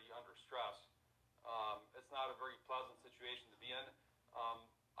is already under stress. It's not a very pleasant situation to be in.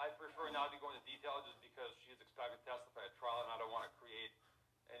 I prefer not to go into into detail just because she is expected to testify at trial, and I don't want to create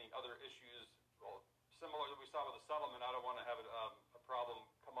any other issues. Well, similar to what we saw with the settlement, I don't want to have a problem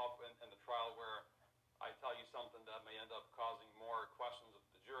come up in the trial where I tell you something that may end up causing more questions of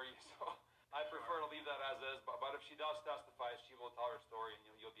the jury. So I prefer to leave that as is. But if she does testify, she will tell her story,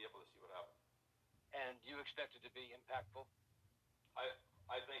 and you'll be able to see what happened. And you expect it to be impactful?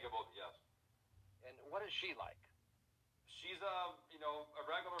 I think it will be, yes. And what is she like? She's a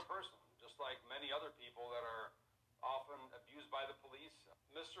regular person, just like many other people that are often abused by the police.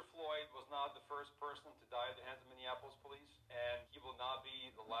 Mr. Floyd was not the first person to die at the hands of Minneapolis police, and he will not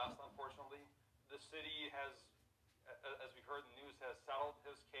be the last, unfortunately. The city has, as we heard in the news, has settled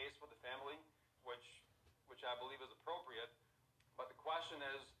his case with the family, which I believe is appropriate. But the question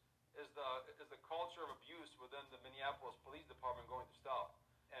is the culture of abuse within the Minneapolis Police Department going to stop?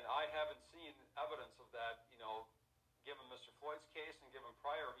 And I haven't seen evidence of that, given Mr. Floyd's case and given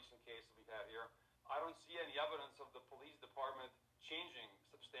prior recent cases we've had here. I don't see any evidence of the police department changing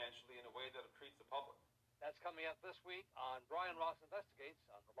substantially in a way that it treats the public. That's coming up this week on Brian Ross Investigates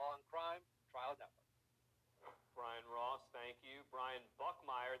on the Law and Crime Trial Network. Brian Ross, thank you. Brian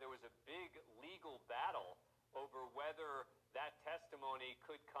Buckmeyer, there was a big legal battle over whether that testimony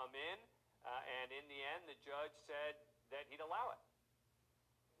could come in, and in the end, the judge said that he'd allow it.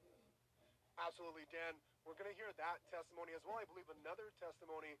 Absolutely, Dan. We're going to hear that testimony as well. I believe another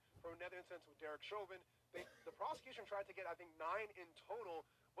testimony from another instance with Derek Chauvin. The prosecution tried to get, I think, 9 in total,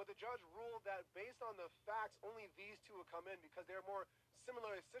 but the judge ruled that based on the facts, only these 2 would come in because they're more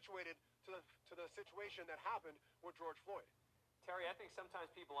similarly situated to the situation that happened with George Floyd. Terry, I think sometimes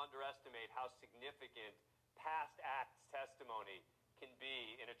people underestimate how significant past acts testimony can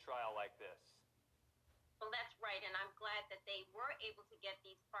be in a trial like this. Well, that's right, and I'm glad that they were able to get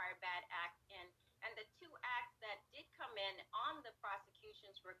these prior bad acts in. And the 2 acts that did come in on the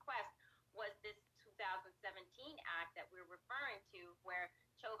prosecution's request was this 2017 act that we're referring to, where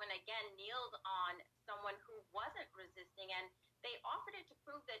Chauvin again kneeled on someone who wasn't resisting, and they offered it to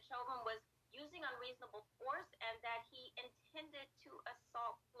prove that Chauvin was using unreasonable force and that he intended to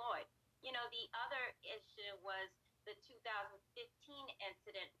assault Floyd. The other issue was the 2015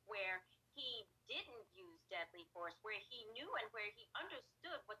 incident where he didn't use deadly force, where he knew and where he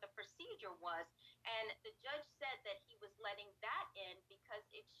understood what the procedure was. And the judge said that he was letting that in because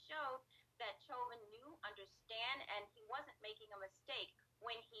it showed that Chauvin knew, understand, and he wasn't making a mistake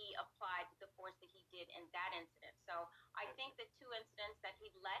when he applied the force that he did in that incident. So I think the 2 incidents that he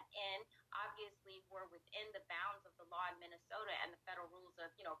let in obviously were within the bounds of the law in Minnesota and the federal rules of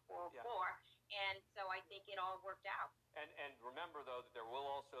 404. Yeah. And so I think it all worked out. And remember, though, that there will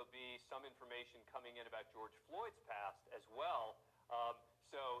also be some information coming in about George Floyd's past as well.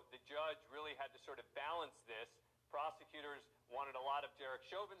 So the judge really had to sort of balance this. Prosecutors wanted a lot of Derek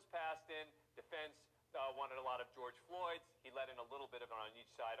Chauvin's past in. Defense wanted a lot of George Floyd's. He let in a little bit of it on each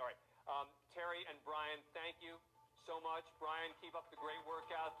side. All right. Terry and Brian, thank you so much. Brian, keep up the great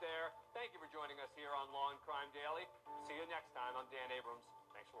work out there. Thank you for joining us here on Law and Crime Daily. See you next time. I'm Dan Abrams.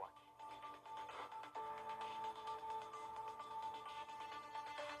 Thanks for watching.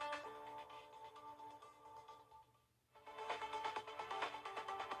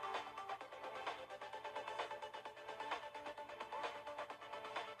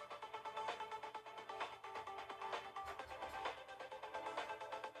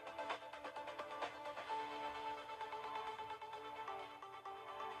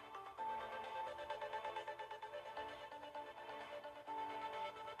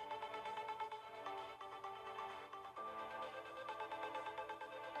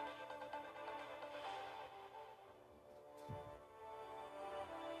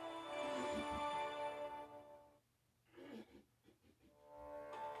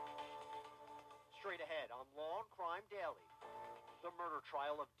 Straight ahead on Law and Crime Daily. The murder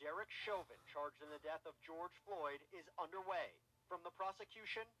trial of Derek Chauvin, charged in the death of George Floyd, is underway. From the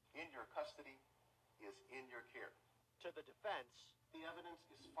prosecution, in your custody is in your care. To the defense, the evidence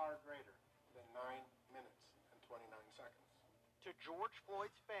is far greater than 9 minutes and 29 seconds. To George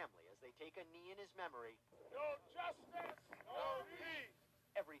Floyd's family as they take a knee in his memory. No justice, no peace.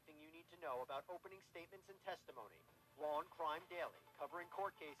 Everything you need to know about opening statements and testimony. Law and Crime Daily, covering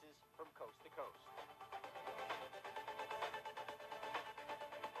court cases from coast to coast.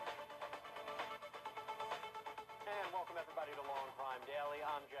 And welcome everybody to Law and Crime Daily.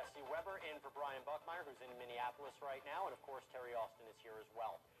 I'm Jesse Weber, in for Brian Buckmeyer, who's in Minneapolis right now, and of course Terry Austin is here as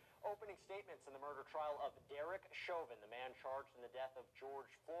well. Opening statements in the murder trial of Derek Chauvin, the man charged in the death of George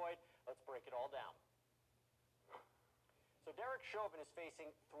Floyd. Let's break it all down. So Derek Chauvin is facing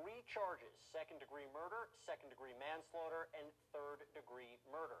 3 charges: second-degree murder, second-degree manslaughter, and third-degree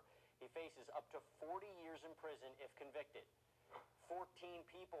murder. He faces faces up to 40 years in prison if convicted. 14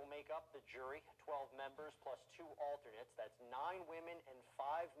 people make up the jury, 12 members plus 2 alternates. That's 9 women and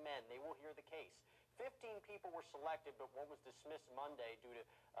 5 men. They will hear the case. 15 people were selected, but one was dismissed Monday due to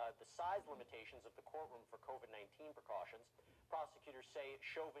the size limitations of the courtroom for COVID-19 precautions. Prosecutors say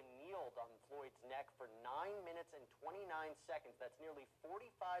Chauvin kneeled on Floyd's neck for 9 minutes and 29 seconds. That's nearly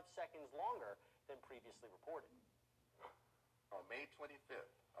 45 seconds longer than previously reported. On May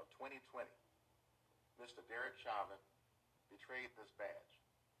 25th of 2020, Mr. Derek Chauvin betrayed this badge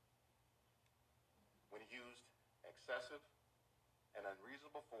when he used excessive and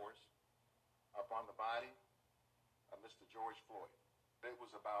unreasonable force upon the body of Mr. George Floyd. It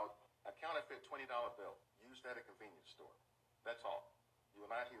was about a counterfeit $20 bill used at a convenience store. That's all. You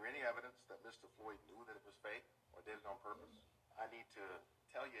will not hear any evidence that Mr. Floyd knew that it was fake or did it on purpose. I need to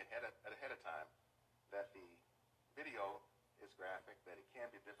tell you ahead of time that the video is graphic, that it can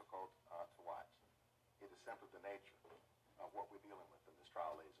be difficult to watch. It is simply the nature of what we're dealing with in this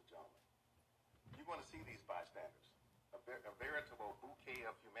trial, ladies and gentlemen. You're going to see these bystanders, a veritable bouquet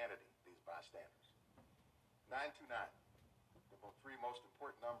of humanity, these bystanders. 929, the 3 most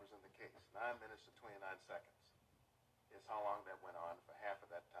important numbers in the case, 9 minutes and 29 seconds, is how long that went on. For half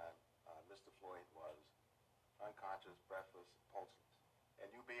of that time, Mr. Floyd was unconscious, breathless, pulseless. And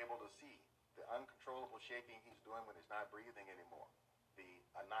you'll be able to see the uncontrollable shaking he's doing when he's not breathing anymore, the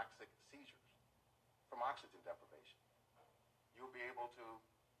anoxic seizures from oxygen deprivation. You'll be able to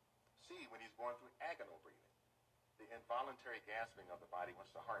see when he's going through agonal breathing, the involuntary gasping of the body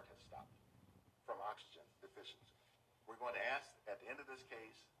once the heart has stopped from oxygen deficiency. We're going to ask at the end of this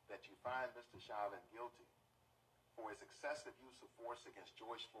case that you find Mr. Chauvin guilty for his excessive use of force against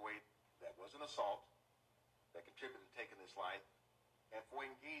George Floyd that was an assault that contributed to taking his life, and for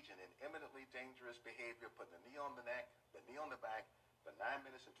engaging in eminently dangerous behavior, putting the knee on the neck, the knee on the back, for 9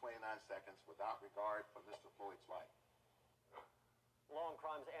 minutes and 29 seconds without regard for Mr. Floyd's life. Law and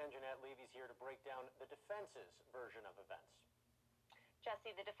Crime's Anjanette Levy's here to break down the defense's version of events.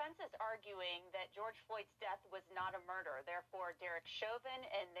 Jesse, the defense is arguing that George Floyd's death was not a murder. Therefore, Derek Chauvin,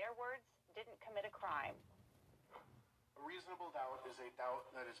 in their words, didn't commit a crime. A reasonable doubt is a doubt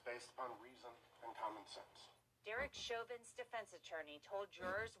that is based upon reason and common sense. Derek Chauvin's defense attorney told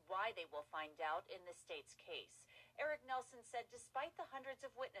jurors why they will find out in the state's case. Eric Nelson said despite the hundreds of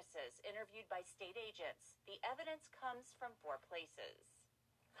witnesses interviewed by state agents, the evidence comes from 4 places.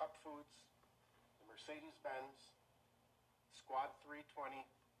 Cup Foods, the Mercedes-Benz, Squad 320,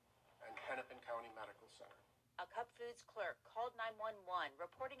 and Hennepin County Medical Center. A Cup Foods clerk called 911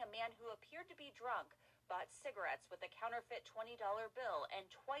 reporting a man who appeared to be drunk bought cigarettes with a counterfeit $20 bill and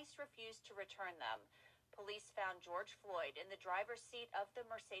twice refused to return them. Police found George Floyd in the driver's seat of the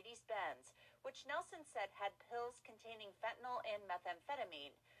Mercedes-Benz, which Nelson said had pills containing fentanyl and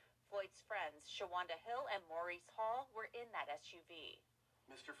methamphetamine. Floyd's friends, Shawanda Hill and Maurice Hall, were in that SUV.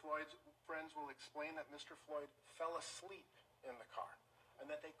 Mr. Floyd's friends will explain that Mr. Floyd fell asleep in the car and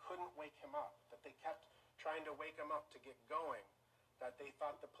that they couldn't wake him up, that they kept trying to wake him up to get going, that they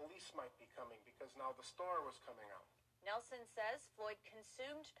thought the police might be coming because now the store was coming out. Nelson says Floyd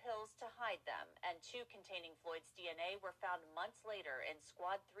consumed pills to hide them, and 2 containing Floyd's DNA were found months later in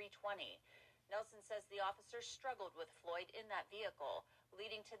Squad 320. Nelson says the officers struggled with Floyd in that vehicle,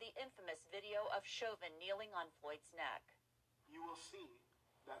 leading to the infamous video of Chauvin kneeling on Floyd's neck. You will see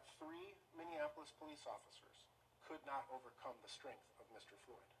that 3 Minneapolis police officers could not overcome the strength of Mr.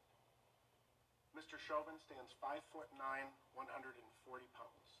 Floyd. Mr. Chauvin stands 5'9", 140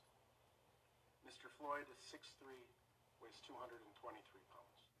 pounds. Mr. Floyd is 6'3", weighs 223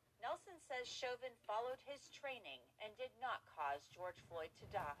 pounds. Nelson says Chauvin followed his training and did not cause George Floyd to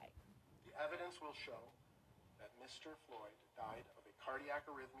die. The evidence will show that Mr. Floyd died of a cardiac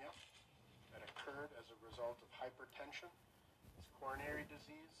arrhythmia that occurred as a result of hypertension, his coronary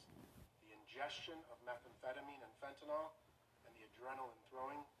disease, the ingestion of methamphetamine and fentanyl, and the adrenaline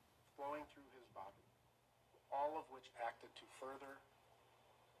flowing through his body, all of which acted to further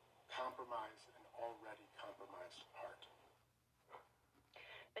compromise an already compromised heart.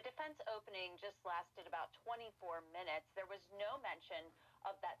 The defense opening just lasted about 24 minutes. There was no mention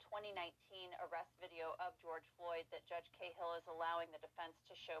of that 2019 arrest video of George Floyd that Judge Cahill is allowing the defense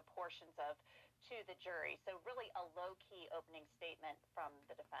to show portions of to the jury. So really a low-key opening statement from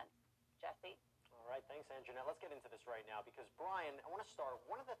the defense. Jesse? All right, thanks, Anjanette. Let's get into this right now because, Brian, I want to start.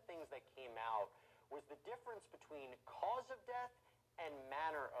 One of the things that came out was the difference between cause of death and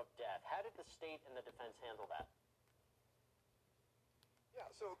manner of death. How did the state and the defense handle that? Yeah,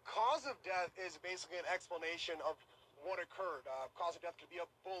 so cause of death is basically an explanation of what occurred. Cause of death could be a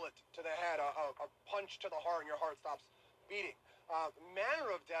bullet to the head, a punch to the heart, and your heart stops beating.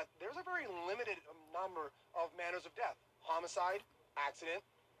 Manner of death, there's a very limited number of manners of death. Homicide, accident,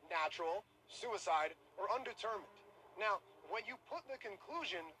 natural, suicide, or undetermined. Now, when you put the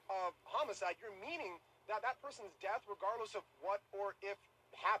conclusion of homicide, you're meaning that that person's death, regardless of what or if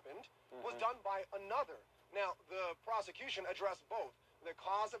happened, was done by another. Now, the prosecution addressed both, the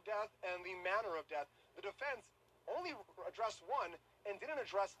cause of death and the manner of death. The defense only addressed one and didn't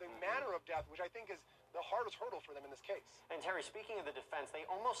address the manner of death, which I think is the hardest hurdle for them in this case. And Terry, speaking of the defense, they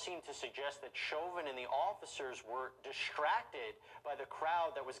almost seem to suggest that Chauvin and the officers were distracted by the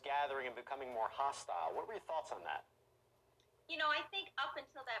crowd that was gathering and becoming more hostile. What were your thoughts on that? You know, I think up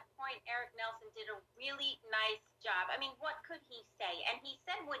until that point, Eric Nelson did a really nice job. I mean, what could he say? And he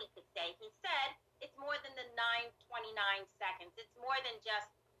said what he could say. He said it's more than the 9:29 seconds. It's more than just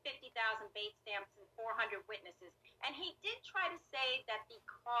 50,000 bait stamps and 400 witnesses. And he did try to say that the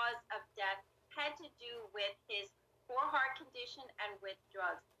cause of death had to do with his poor heart condition and with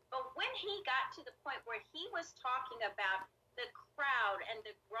drugs. But when he got to the point where he was talking about the crowd and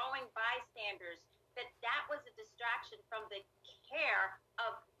the growing bystanders, that was a distraction from the care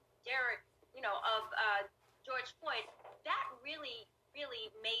of Derek, of George Floyd, that really, really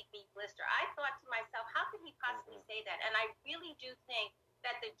made me blister. I thought to myself, how could he possibly say that? And I really do think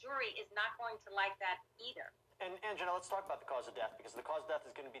that the jury is not going to like that either. And Angela, let's talk about the cause of death, because the cause of death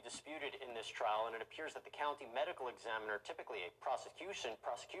is going to be disputed in this trial, and it appears that the county medical examiner, typically a prosecution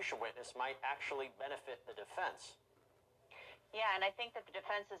witness, might actually benefit the defense. Yeah, and I think that the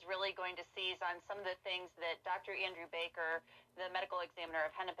defense is really going to seize on some of the things that Dr. Andrew Baker, the medical examiner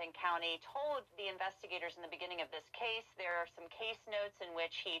of Hennepin County, told the investigators in the beginning of this case. There are some case notes in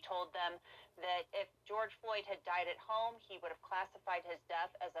which he told them that if George Floyd had died at home, he would have classified his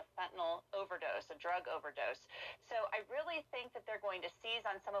death as a fentanyl overdose, a drug overdose. So I really think that they're going to seize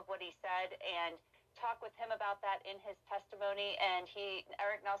on some of what he said and talk with him about that in his testimony. And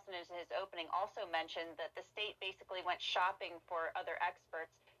Eric Nelson, in his opening, also mentioned that the state basically went shopping for other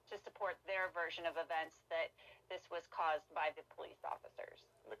experts to support their version of events, that this was caused by the police officers.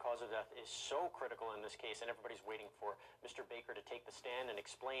 The cause of death is so critical in this case, and everybody's waiting for Mr. Baker to take the stand and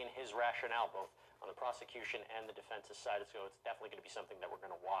explain his rationale, both on the prosecution and the defense's side. So it's definitely going to be something that we're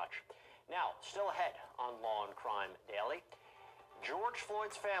going to watch. Now, still ahead on Law and Crime Daily, George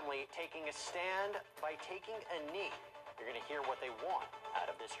Floyd's family taking a stand by taking a knee. You're going to hear what they want out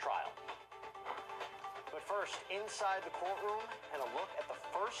of this trial. But first, inside the courtroom, and a look at the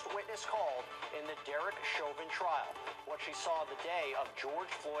first witness called in the Derek Chauvin trial. What she saw the day of George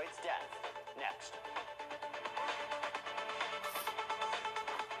Floyd's death. Next.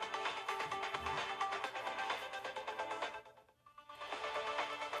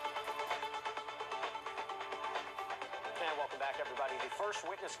 Everybody, the first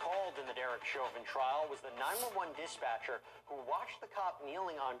witness called in the Derek Chauvin trial was the 911 dispatcher who watched the cop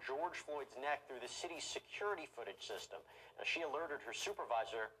kneeling on George Floyd's neck through the city's security footage system. Now, she alerted her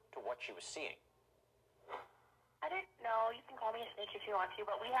supervisor to what she was seeing. I didn't know. You can call me a snitch if you want to,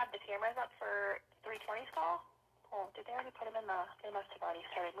 but we have the cameras up for 320's call. Oh, did they already put him in the... They must have already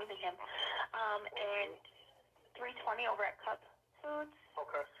started moving him. And 320 over at Cup Foods.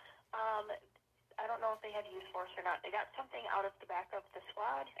 Okay. I don't know if they had used force or not. They got something out of the back of the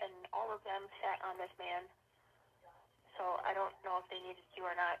squad, and all of them sat on this man. So I don't know if they needed to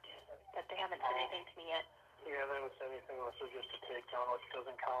or not, but they haven't said anything to me yet. Yeah, they haven't said anything unless it's just a takedown, which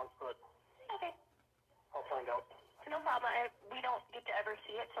doesn't count, but okay. I'll find out. No problem. We don't get to ever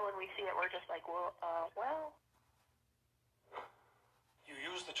see it, so when we see it, we're just like, well. You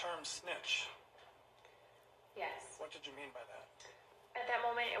used the term snitch. Yes. What did you mean by that? At that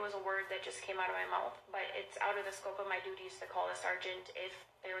moment, it was a word that just came out of my mouth, but it's out of the scope of my duties to call a sergeant if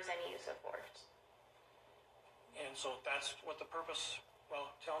there was any use of force. And so that's what the purpose,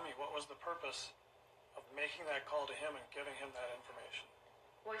 well, tell me, what was the purpose of making that call to him and giving him that information?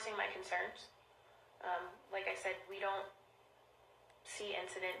 Voicing my concerns. Like I said, we don't see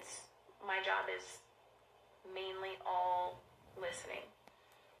incidents. My job is mainly all listening.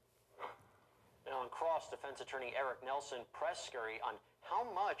 Now, on cross, defense attorney Eric Nelson pressed Scurry on how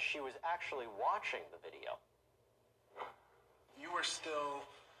much she was actually watching the video. You were still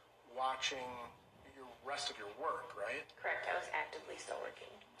watching the rest of your work, right? Correct. I was actively still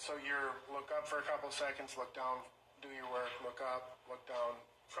working. So you're look up for a couple seconds, look down, do your work, look up, look down,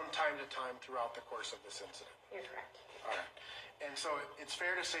 from time to time throughout the course of this incident. You're correct. All right. And so it's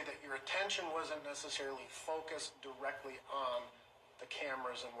fair to say that your attention wasn't necessarily focused directly on the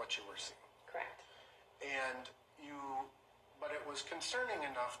cameras and what you were seeing. Correct. But it was concerning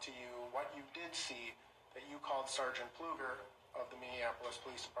enough to you what you did see that you called Sergeant Pluger of the Minneapolis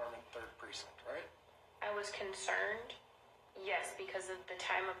Police Department 3rd Precinct, right? I was concerned Yes, because of the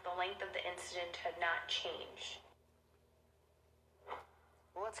time of the length of the incident had not changed.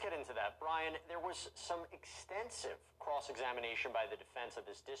 Well, let's get into that. Brian, there was some extensive cross-examination by the defense of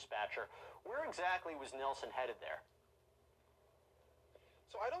this dispatcher. Where exactly was Nelson headed there?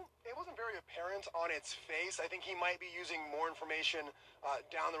 So it wasn't very apparent on its face. I think he might be using more information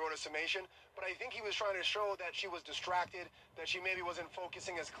down the road of summation, but I think he was trying to show that she was distracted, that she maybe wasn't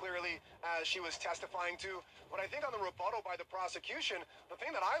focusing as clearly as she was testifying to. But I think on the rebuttal by the prosecution, the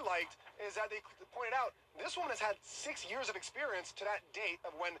thing that I liked is that they pointed out this woman has had 6 years of experience to that date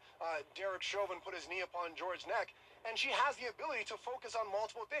of when Derek Chauvin put his knee upon George's neck. And she has the ability to focus on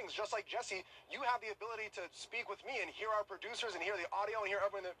multiple things. Just like Jesse, you have the ability to speak with me and hear our producers and hear the audio and hear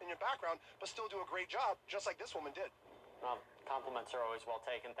everyone in your background, but still do a great job, just like this woman did. Well, compliments are always well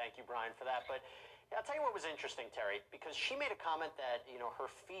taken. Thank you, Brian, for that. But I'll tell you what was interesting, Terry, because she made a comment that, her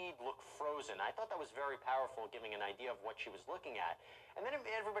feed looked frozen. I thought that was very powerful, giving an idea of what she was looking at. And then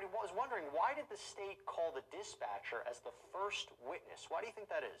everybody was wondering, why did the state call the dispatcher as the first witness? Why do you think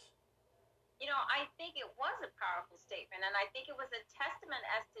that is? I think it was a powerful statement, and I think it was a testament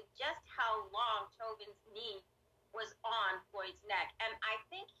as to just how long Chauvin's knee was on Floyd's neck. And I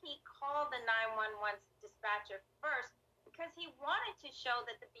think he called the 911 dispatcher first because he wanted to show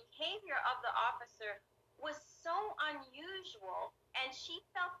that the behavior of the officer was so unusual, and she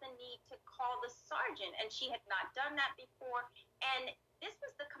felt the need to call the sergeant, and she had not done that before. And this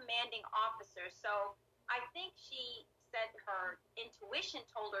was the commanding officer, so I think she said her intuition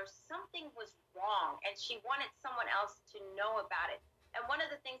told her something was wrong and she wanted someone else to know about it. And one of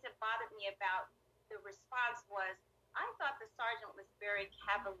the things that bothered me about the response was I thought the sergeant was very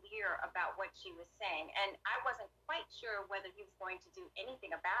cavalier about what she was saying, and I wasn't quite sure whether he was going to do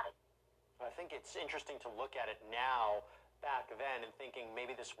anything about it. I think it's interesting to look at it now, back then, and thinking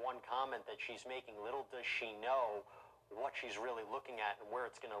maybe this one comment that she's making, little does she know what she's really looking at and where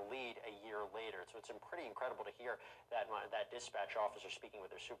it's going to lead a year later. So it's pretty incredible to hear that dispatch officer speaking with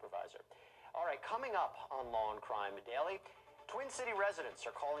their supervisor. All right, coming up on Law and Crime Daily, Twin City residents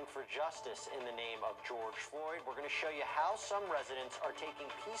are calling for justice in the name of George Floyd. We're going to show you how some residents are taking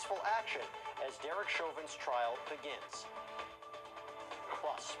peaceful action as Derek Chauvin's trial begins.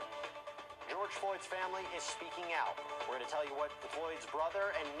 Plus, George Floyd's family is speaking out. We're going to tell you what Floyd's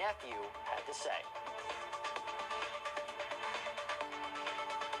brother and nephew had to say.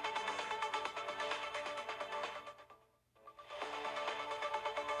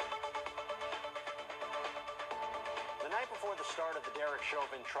 Before the start of the Derek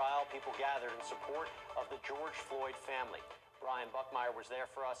Chauvin trial, people gathered in support of the George Floyd family. Brian Buckmeyer was there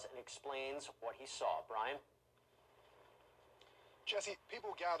for us and explains what he saw. Brian? Jesse,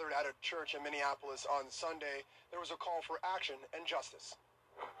 people gathered at a church in Minneapolis on Sunday. There was a call for action and justice.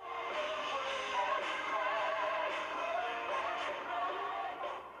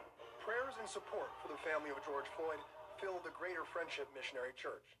 Prayers and support for the family of George Floyd filled the Greater Friendship Missionary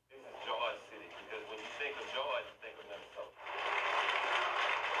Church. This is George City, because when you think of George, you think of Minnesota.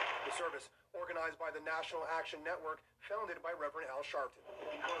 The service, organized by the National Action Network, founded by Reverend Al Sharpton.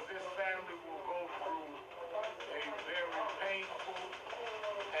 Because this family will go through a very painful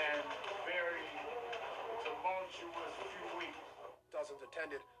and very tumultuous few weeks. Dozens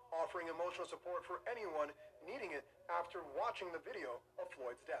attended, offering emotional support for anyone needing it after watching the video of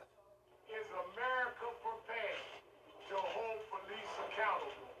Floyd's death. Is America prepared to hold police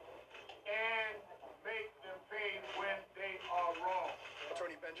accountable and make them pay when they are wrong?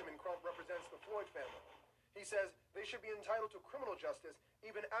 Attorney Benjamin Crump represents the Floyd family. He says they should be entitled to criminal justice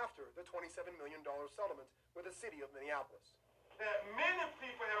even after the $27 million settlement with the city of Minneapolis. That many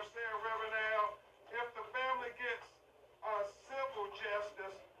people have said, Reverend Al, if the family gets civil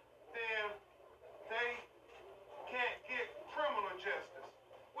justice, then they can't get criminal justice.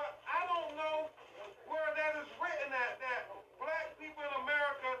 Well, I don't know where that is written at, that black people in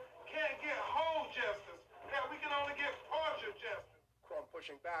America can't get whole justice, that we can only get partial justice. Crump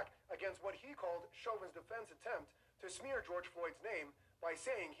pushing back against what he called Chauvin's defense attempt to smear George Floyd's name by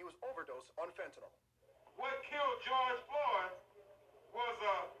saying he was overdosed on fentanyl. What killed George Floyd was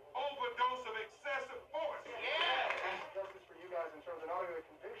an overdose of excessive force. Justice for you guys in terms of not only the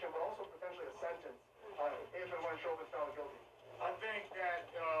conviction, but also potentially a sentence if and when Chauvin's found guilty. I think that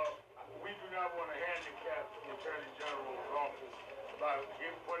we do not want to handicap the Attorney General's office by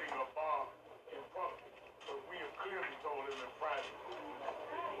putting a bar in public. But we have clearly told him in private,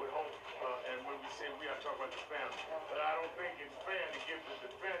 we hope, and when we say we are talking about the family. But I don't think it's fair to give the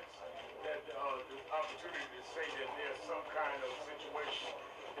defense that the opportunity to say that there's some kind of situation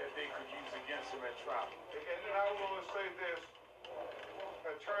that they could use against him at trial. And I want to say this,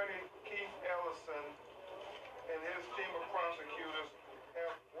 Attorney Keith Ellison and his team of prosecutors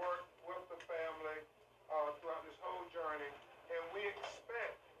have worked with the family throughout this whole journey, and we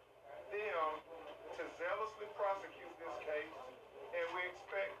expect them to zealously prosecute this case, and we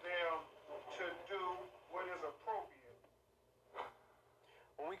expect them to do what is appropriate.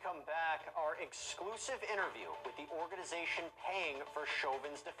 When we come back, our exclusive interview with the organization paying for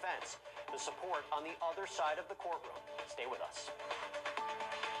Chauvin's defense, the support on the other side of the courtroom. Stay with us.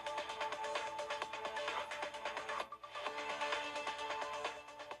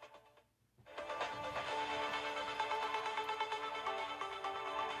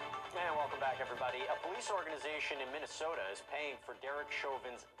 And welcome back, everybody. A police organization in Minnesota is paying for Derek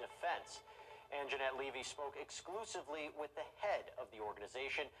Chauvin's defense. Anjanette Levy spoke exclusively with the head of the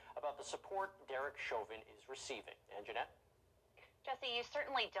organization about the support Derek Chauvin is receiving. Anjanette? Jesse, you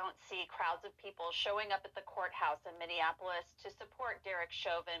certainly don't see crowds of people showing up at the courthouse in Minneapolis to support Derek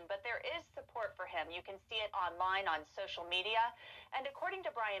Chauvin, but there is support for him. You can see it online on social media. And according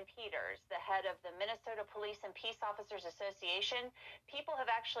to Brian Peters, the head of the Minnesota Police and Peace Officers Association, people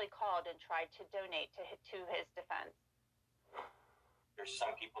have actually called and tried to donate to his defense. There's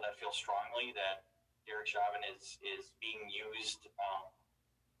some people that feel strongly that Derek Chauvin is being used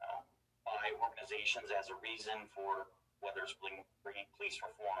by organizations as a reason for whether it's bringing police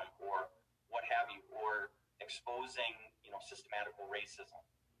reform or what have you, or exposing, systematical racism.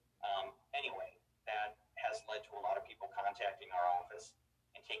 Anyway, that has led to a lot of people contacting our office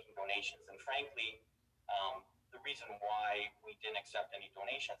and taking donations. And frankly, the reason why we didn't accept any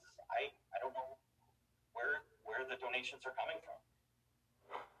donations is I don't know where the donations are coming from.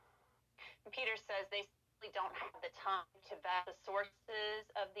 Peter says they simply don't have the time to vet the sources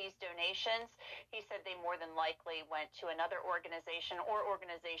of these donations. He said they more than likely went to another organization or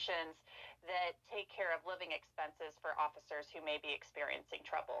organizations that take care of living expenses for officers who may be experiencing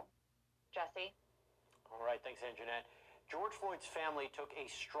trouble. Jesse? All right, thanks, Anjanette. George Floyd's family took a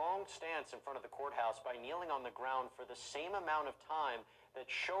strong stance in front of the courthouse by kneeling on the ground for the same amount of time that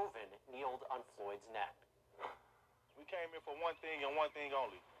Chauvin kneeled on Floyd's neck. We came in for one thing and one thing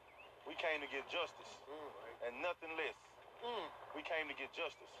only. We came to get justice and nothing less. We came to get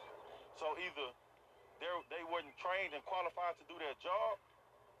justice. So either they weren't trained and qualified to do their job,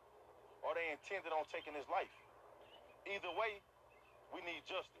 or they intended on taking his life. Either way, we need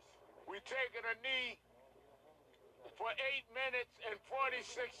justice. We taking a knee for 8 minutes and 46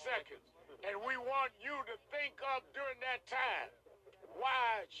 seconds, and we want you to think of during that time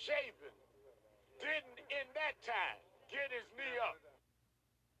why Chauvin didn't in that time get his knee up.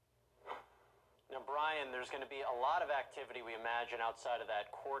 Now, Brian, there's going to be a lot of activity, we imagine, outside of that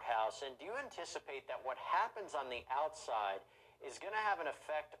courthouse. And do you anticipate that what happens on the outside is going to have an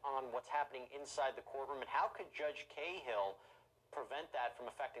effect on what's happening inside the courtroom? And how could Judge Cahill prevent that from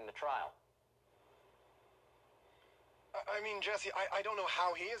affecting the trial? I mean, Jesse, I don't know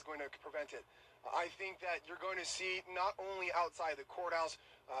how he is going to prevent it. I think that you're going to see not only outside the courthouse,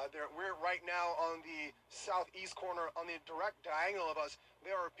 we're right now on the southeast corner, on the direct diagonal of us.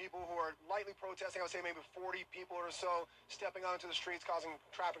 There are people who are lightly protesting. I would say maybe 40 people or so stepping onto the streets, causing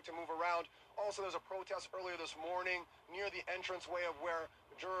traffic to move around. Also, there's a protest earlier this morning near the entranceway of where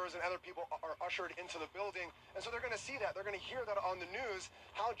jurors and other people are ushered into the building. And so they're going to see that. They're going to hear that on the news.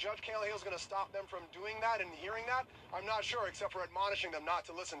 How Judge Cahill is going to stop them from doing that and hearing that, I'm not sure, except for admonishing them not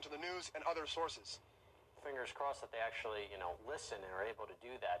to listen to the news and other sources. Fingers crossed that they actually, listen and are able to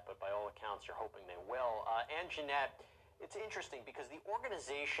do that. But by all accounts, you're hoping they will. Anjanette, it's interesting because the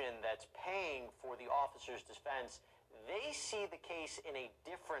organization that's paying for the officer's defense, they see the case in a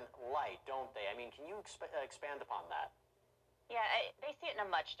different light, don't they? I mean, can you expand upon that? Yeah, they see it in a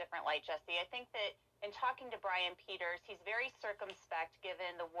much different light, Jesse. I think that in talking to Brian Peters, he's very circumspect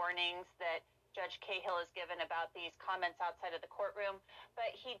given the warnings that Judge Cahill has given about these comments outside of the courtroom.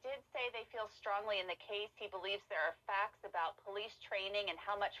 But he did say they feel strongly in the case. He believes there are facts about police training and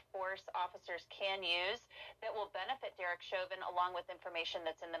how much force officers can use that will benefit Derek Chauvin, along with information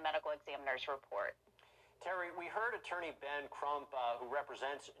that's in the medical examiner's report. Terry, we heard attorney Ben Crump, who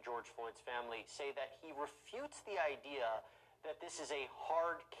represents George Floyd's family, say that he refutes the idea that this is a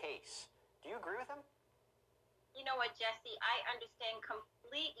hard case. Do you agree with him? You know what, Jesse, I understand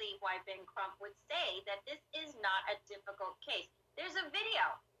completely why Ben Crump would say that this is not a difficult case. There's a video,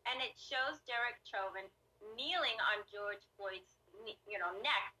 and it shows Derek Chauvin kneeling on George Floyd's,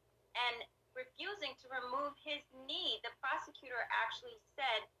 neck and refusing to remove his knee. The prosecutor actually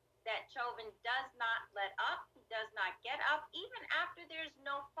said that Chauvin does not let up. He does not get up, even after there's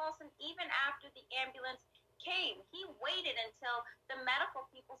no pulse and even after the ambulance came. He waited until the medical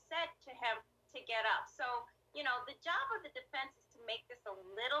people said to him to get up. So, the job of the defense is to make this a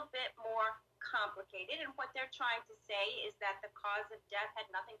little bit more complicated, and what they're trying to say is that the cause of death had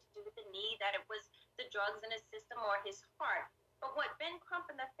nothing to do with the knee, that it was the drugs in his system or his heart. But what Ben Crump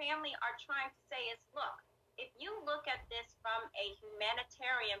and the family are trying to say is, look, if you look at this from a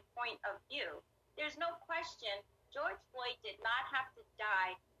humanitarian point of view, there's no question George Floyd did not have to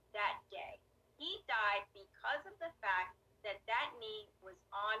die that day. He died because of the fact that that knee was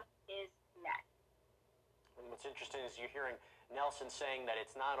on his neck. And what's interesting is you're hearing Nelson saying that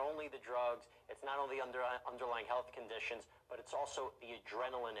it's not only the drugs, it's not only underlying health conditions, but it's also the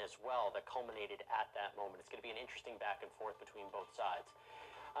adrenaline as well that culminated at that moment. It's going to be an interesting back and forth between both sides.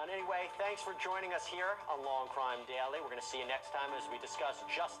 And anyway, thanks for joining us here on Law and Crime Daily. We're going to see you next time as we discuss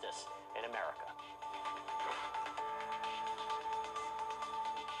justice in America.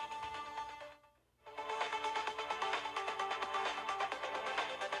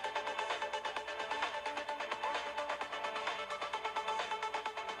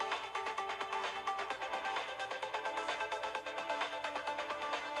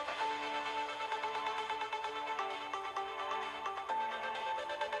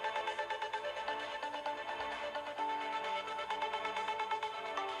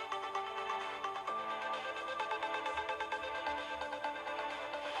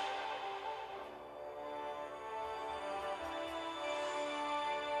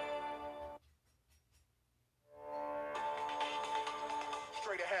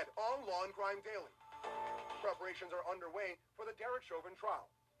 Straight ahead on Law and Crime Daily. Preparations are underway for the Derek Chauvin trial.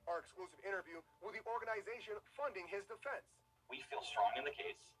 Our exclusive interview with the organization funding his defense. We feel strong in the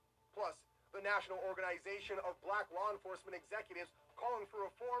case. Plus, the National Organization of Black Law Enforcement Executives calling for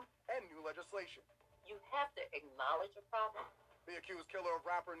reform and new legislation. You have to acknowledge a problem. The accused killer of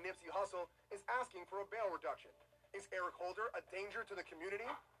rapper Nipsey Hussle is asking for a bail reduction. Is Eric Holder a danger to the community?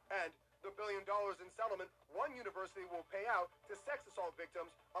 And the $1 billion in settlement one university will pay out to sex assault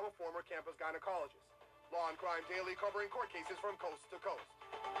victims of a former campus gynecologist. Law and Crime Daily covering court cases from coast to coast.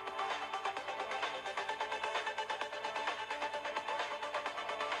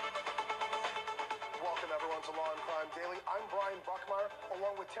 Welcome everyone to Law and Crime Daily. I'm Brian Buckmeyer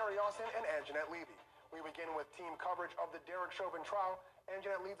along with Terry Austin and Anjanette Levy. We begin with team coverage of the Derek Chauvin trial.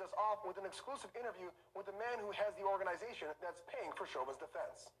 Anjanette leads us off with an exclusive interview with the man who has the organization that's paying for Chauvin's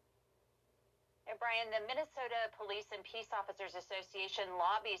defense. And Brian, the Minnesota Police and Peace Officers Association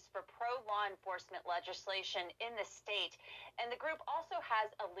lobbies for pro-law enforcement legislation in the state, and the group also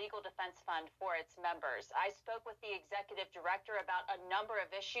has a legal defense fund for its members. I spoke with the executive director about a number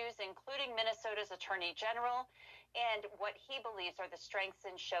of issues, including Minnesota's Attorney General and what he believes are the strengths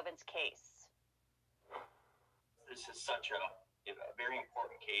in Chauvin's case. This is such a very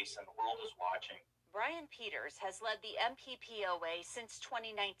important case, and the world is watching. Brian Peters has led the MPPOA since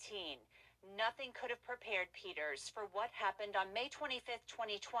 2019. Nothing could have prepared Peters for what happened on May 25th,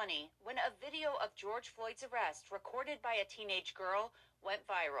 2020, when a video of George Floyd's arrest recorded by a teenage girl went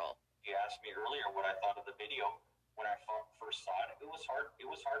viral. You asked me earlier what I thought of the video. When I first saw it, it was hard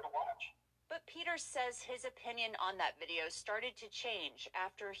to watch. But Peters says his opinion on that video started to change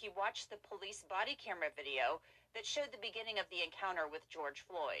after he watched the police body camera video that showed the beginning of the encounter with George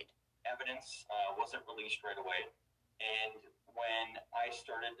Floyd. Evidence wasn't released right away, and when I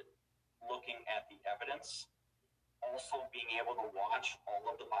started looking at the evidence, also being able to watch all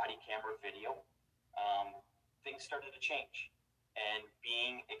of the body camera video, things started to change. And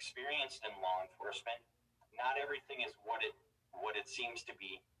being experienced in law enforcement, not everything is what it seems to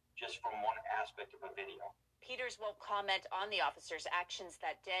be just from one aspect of a video. Peters won't comment on the officer's actions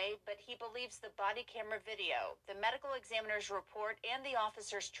that day, but he believes the body camera video, the medical examiner's report, and the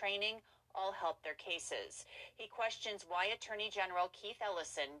officer's training all help their cases. He questions why Attorney General Keith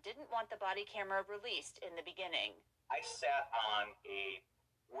Ellison didn't want the body camera released in the beginning. I sat on a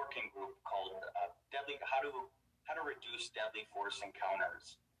working group called How to Reduce Deadly Force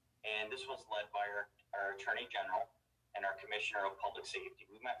Encounters, and this was led by our Attorney General and our Commissioner of Public Safety.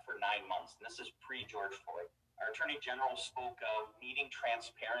 We met for 9 months, and this is pre-George Floyd. Our Attorney General spoke of needing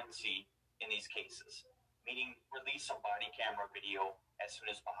transparency in these cases, meaning release of body camera video as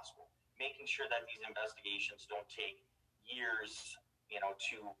soon as possible, making sure that these investigations don't take years,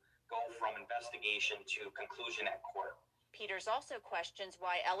 to go from investigation to conclusion at court. Peters also questions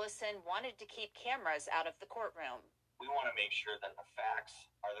why Ellison wanted to keep cameras out of the courtroom. We want to make sure that the facts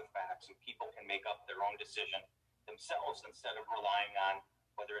are the facts and people can make up their own decision themselves instead of relying on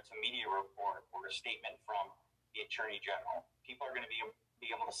whether it's a media report or a statement from the Attorney General. People are going to be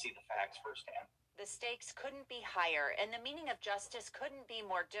able to see the facts firsthand. The stakes couldn't be higher, and the meaning of justice couldn't be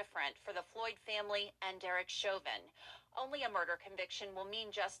more different for the Floyd family and Derek Chauvin. Only a murder conviction will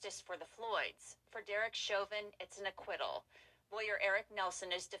mean justice for the Floyds. For Derek Chauvin, it's an acquittal. Lawyer Eric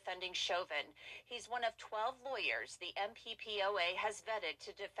Nelson is defending Chauvin. He's one of 12 lawyers the MPPOA has vetted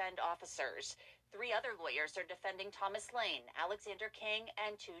to defend officers. 3 other lawyers are defending Thomas Lane, Alexander King,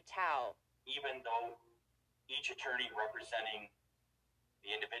 and Tu Tao. Even though each attorney representing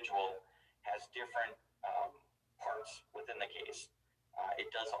the individual has different parts within the case, it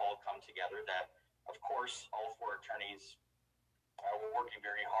does all come together that, of course, all 4 attorneys are working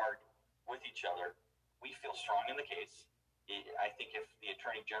very hard with each other. We feel strong in the case. I think if the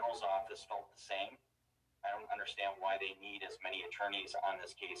Attorney General's office felt the same, I don't understand why they need as many attorneys on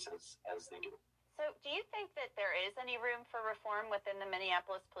this case as they do. So do you think that there is any room for reform within the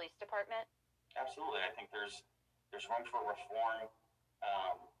Minneapolis Police Department? Absolutely. I think there's room for reform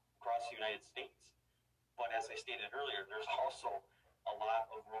across the United States. But as I stated earlier, there's also a lot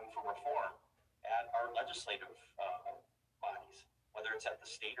of room for reform at our legislative bodies, whether it's at the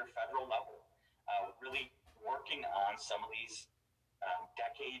state or federal level, really working on some of these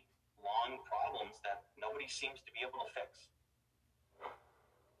decade-long problems that nobody seems to be able to fix.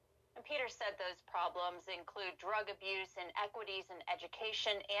 And Peter said those problems include drug abuse, inequities in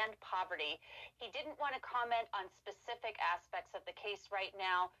education, and poverty. He didn't want to comment on specific aspects of the case right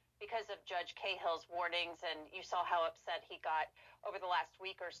now because of Judge Cahill's warnings, and you saw how upset he got over the last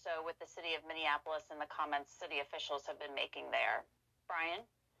week or so with the city of Minneapolis and the comments city officials have been making there. Brian?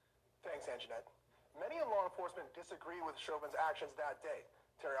 Thanks, Anjanette. Many in law enforcement disagree with Chauvin's actions that day.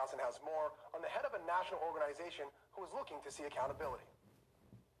 Terry Austin has more on the head of a national organization who is looking to see accountability.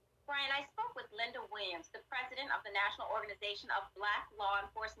 Brian, I spoke with Linda Williams, the president of the National Organization of Black Law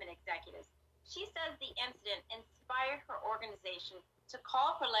Enforcement Executives. She says the incident inspired her organization to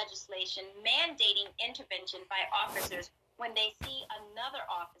call for legislation mandating intervention by officers when they see another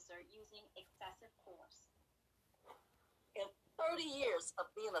officer using excessive force. In 30 years of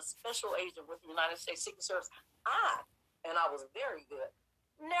being a special agent with the United States Secret Service, I was very good,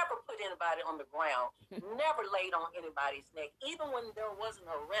 never put anybody on the ground, never laid on anybody's neck. Even when there was an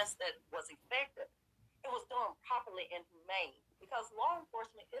arrest that was effective, it was done properly and humane, because law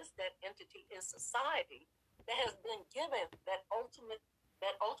enforcement is that entity in society that has been given that ultimate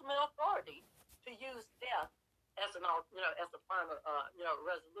authority to use death as as the final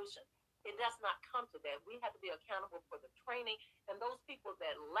resolution. It does not come to that. We have to be accountable for the training, and those people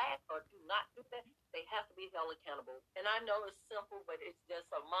that lack or do not do that, they have to be held accountable. And I know it's simple, but it's just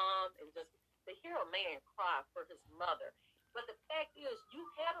a mom and just to hear a man cry for his mother. But the fact is, you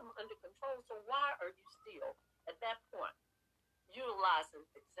had him under control, so why are you still, at that point, utilizing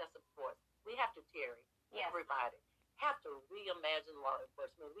excessive force? We have to, Terry, everybody, have to reimagine law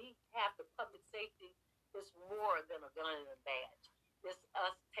enforcement. We have the public safety is more than a gun and a badge. It's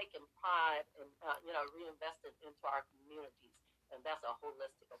us taking pride and, reinvesting into our communities, and that's a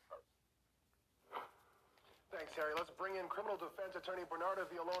holistic approach. Thanks, Terry. Let's bring in criminal defense attorney Bernarda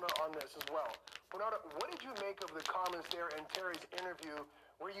Villalona on this as well. Bernarda, what did you make of the comments there in Terry's interview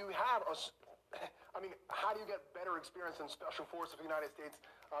where you have how do you get better experience in Special Forces of the United States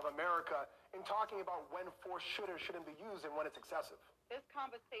of America in talking about when force should or shouldn't be used and when it's excessive? This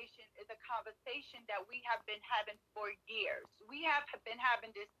conversation is a conversation that we have been having for years. We have been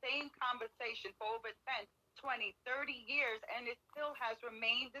having this same conversation for over 10, 20, 30 years, and it still has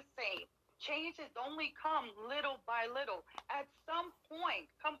remained the same. Change has only come little by little. At some point,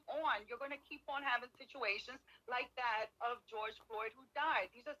 come on, you're going to keep on having situations like that of George Floyd who died.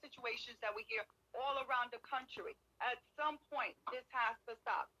 These are situations that we hear all around the country. At some point, this has to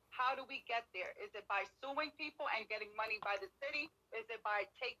stop. How do we get there? Is it by suing people and getting money by the city? Is it by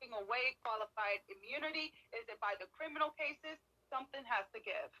taking away qualified immunity? Is it by the criminal cases? Something has to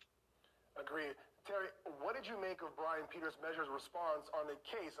give. Agreed. Terry, what did you make of Brian Peters' measured response on the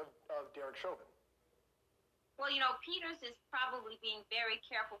case of Derek Chauvin? Well, Peters is probably being very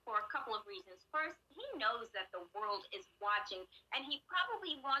careful for a couple of reasons. First, he knows that the world is watching, and he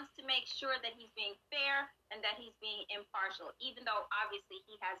probably wants to make sure that he's being fair and that he's being impartial, even though obviously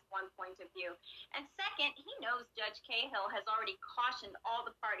he has one point of view. And second, he knows Judge Cahill has already cautioned all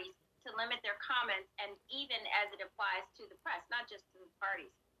the parties to limit their comments, and even as it applies to the press, not just to the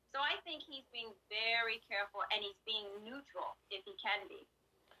parties. So I think he's being very careful, and he's being neutral if he can be.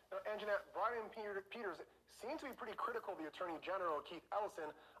 Now, Anjanette, Brian Peters seems to be pretty critical of the Attorney General, Keith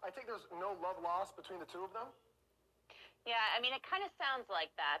Ellison. I think there's no love lost between the two of them? Yeah, it kind of sounds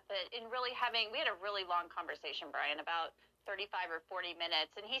like that, but we had a really long conversation, Brian, about 35 or 40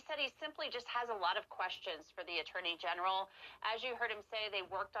 minutes, and he said he simply just has a lot of questions for the Attorney General. As you heard him say, they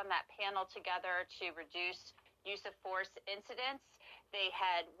worked on that panel together to reduce use of force incidents. They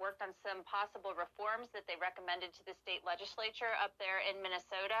had worked on some possible reforms that they recommended to the state legislature up there in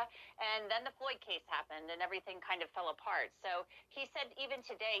Minnesota. And then the Floyd case happened and everything kind of fell apart. So he said even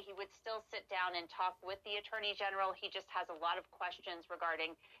today he would still sit down and talk with the Attorney General. He just has a lot of questions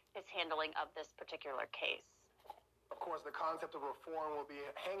regarding his handling of this particular case. Of course, the concept of reform will be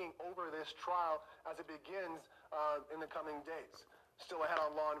hanging over this trial as it begins in the coming days. Still ahead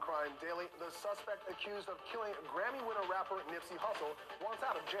on Law and Crime Daily, the suspect accused of killing Grammy winner rapper Nipsey Hussle wants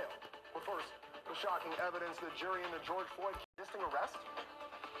out of jail. But first, the shocking evidence the jury in the George Floyd resisting arrest.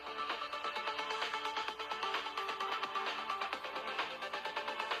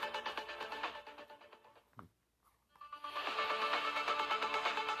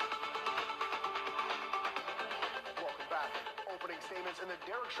 Welcome back. Opening statements in the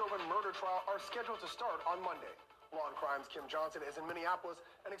Derek Chauvin murder trial are scheduled to start on Monday. Law and Crime's Kim Johnson is in Minneapolis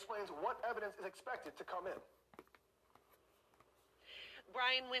and explains what evidence is expected to come in.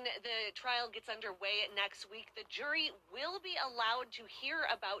 Brian, when the trial gets underway next week, the jury will be allowed to hear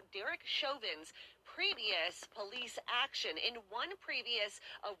about Derek Chauvin's previous police action. In one previous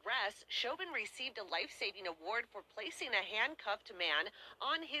arrest, Chauvin received a life-saving award for placing a handcuffed man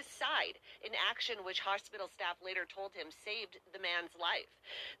on his side, an action which hospital staff later told him saved the man's life.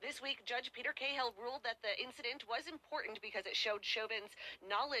 This week, Judge Peter Cahill ruled that the incident was important because it showed Chauvin's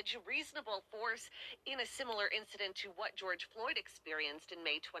knowledge reasonable force in a similar incident to what George Floyd experienced in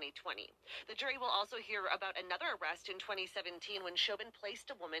May 2020. The jury will also hear about another arrest in 2017 when Chauvin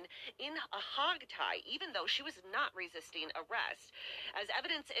placed a woman in a hog tie, even though she was not resisting arrest. As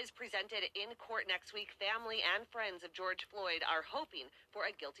evidence is presented in court next week, family and friends of George Floyd are hoping for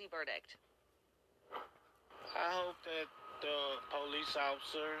a guilty verdict. I hope that the police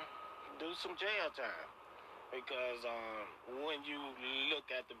officer do some jail time, because when you look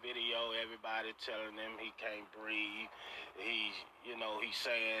at the video, everybody telling him he can't breathe. He's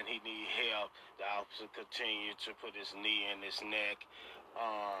saying he need help. The officer continued to put his knee in his neck.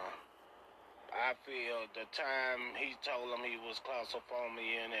 I feel the time he told him he was claustrophobic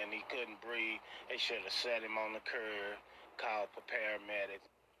and he couldn't breathe, they should have set him on the curb, called for paramedics.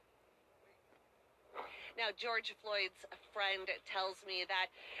 Now, George Floyd's friend tells me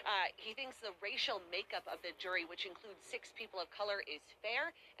that he thinks the racial makeup of the jury, which includes 6 people of color, is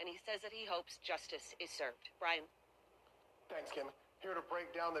fair, and he says that he hopes justice is served. Brian. Thanks, Kim. Here to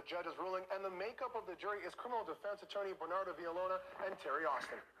break down the judge's ruling and the makeup of the jury is criminal defense attorney Bernardo Villalona and Terry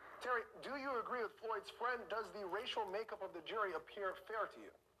Austin. Terry, do you agree with Floyd's friend? Does the racial makeup of the jury appear fair to you?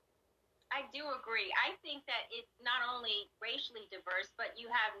 I do agree. I think that it's not only racially diverse, but you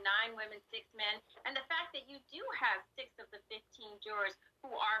have 9 women, 6 men, and the fact that you do have 6 of the 15 jurors who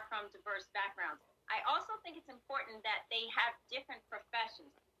are from diverse backgrounds. I also think it's important that they have different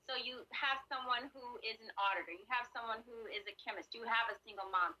professions. So you have someone who is an auditor, you have someone who is a chemist, you have a single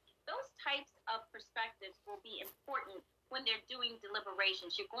mom. Those types of perspectives will be important when they're doing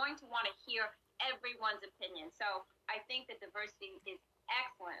deliberations. You're going to want to hear everyone's opinion. So I think that diversity is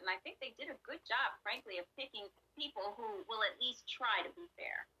excellent, and I think they did a good job, frankly, of picking people who will at least try to be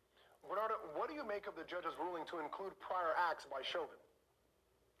fair. Bernardo, what do you make of the judge's ruling to include prior acts by Chauvin?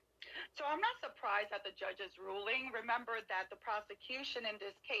 So I'm not surprised at the judge's ruling. Remember that the prosecution in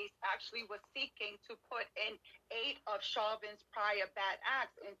this case actually was seeking to put in 8 of Chauvin's prior bad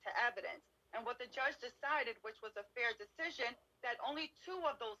acts into evidence. And what the judge decided, which was a fair decision, that only 2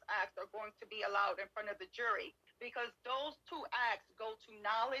 of those acts are going to be allowed in front of the jury, because those 2 acts go to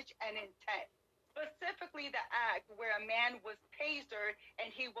knowledge and intent. Specifically the act where a man was tasered and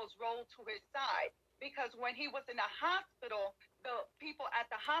he was rolled to his side. Because when he was in the hospital, the people at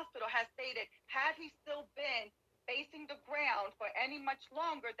the hospital had stated, had he still been facing the ground for any much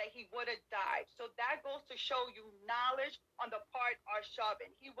longer, that he would have died. So that goes to show you knowledge on the part of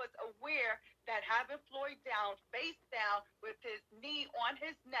Chauvin. He was aware that having Floyd down, face down, with his knee on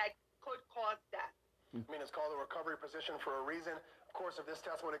his neck could cause death. I mean, it's called a recovery position for a reason. Of course, if this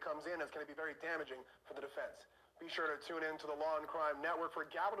testimony comes in, it's going to be very damaging for the defense. Be sure to tune in to the Law and Crime Network for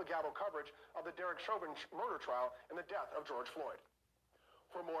gavel-to-gavel coverage of the Derek Chauvin murder trial and the death of George Floyd.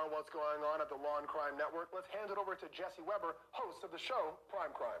 For more on what's going on at the Law and Crime Network, let's hand it over to Jesse Weber, host of the show Prime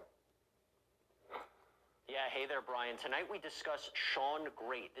Crime. Yeah, hey there, Brian. Tonight we discuss Shawn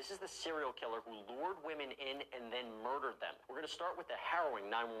Grate. This is the serial killer who lured women in and then murdered them. We're going to start with the harrowing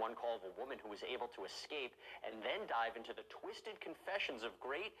 911 call of a woman who was able to escape, and then dive into the twisted confessions of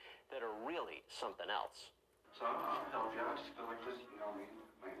Grate that are really something else. So I'll help you. I just feel like this, you know what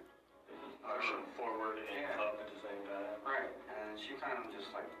I mean? Pushing forward and up at the same time. Right. And she kind of just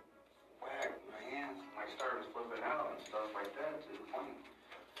like whacked my hands, like started flipping out and stuff like that, to the point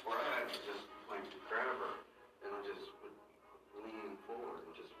where I had to just like grab her and I just would lean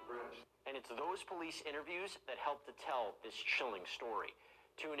it's those police interviews that help to tell this chilling story.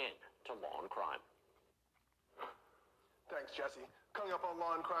 Tune in to Law and Crime. Thanks, Jesse. Coming up on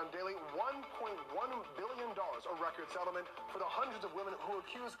Law and Crime Daily, $1.1 billion, a record settlement for the hundreds of women who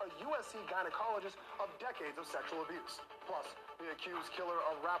accuse a USC gynecologist of decades of sexual abuse. Plus, the accused killer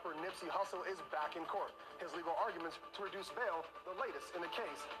of rapper Nipsey Hussle is back in court. His legal arguments to reduce bail, the latest in the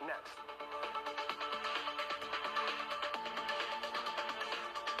case, next.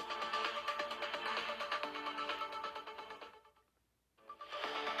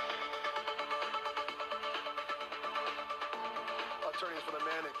 Attorneys for the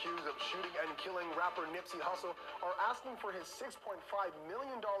man accused of shooting and killing rapper Nipsey Hussle are asking for his $6.5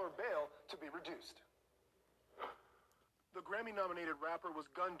 million bail to be reduced. The Grammy-nominated rapper was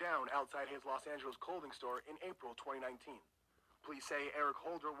gunned down outside his Los Angeles clothing store in April 2019. Police say Eric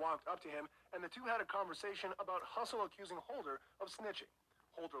Holder walked up to him and the two had a conversation about Hussle accusing Holder of snitching.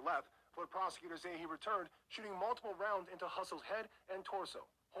 Holder left, but prosecutors say he returned, shooting multiple rounds into Hussle's head and torso.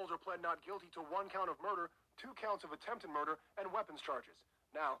 Holder pled not guilty to 1 count of murder, 2 counts of attempted murder, and weapons charges.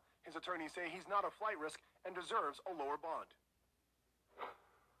 Now, his attorneys say he's not a flight risk and deserves a lower bond.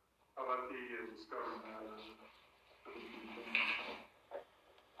 How about the discovery?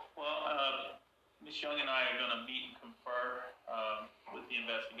 Well, Ms. Young and I are going to meet and confer with the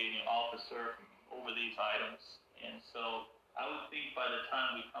investigating officer over these items. And so I would think by the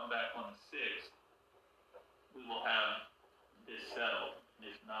time we come back on the 6th, we will have this settled.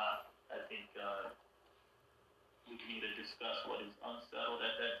 If not, I think we can either discuss what is unsettled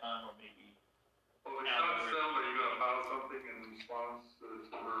at that time or maybe... Well, if it's not settled, are you going to file something in response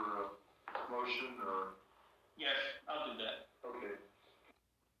to her motion, or...? Yes, I'll do that. Okay.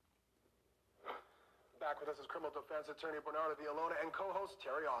 Back with us is criminal defense attorney Bernardo Villalona and co-host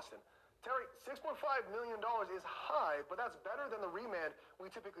Terry Austin. Terry, $6.5 million is high, but that's better than the remand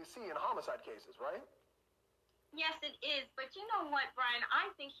we typically see in homicide cases, right? Yes, it is. But you know what, Brian?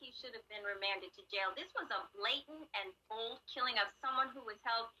 I think he should have been remanded to jail. This was a blatant and bold killing of someone who was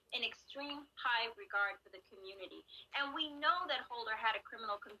held in extreme high regard for the community. And we know that Holder had a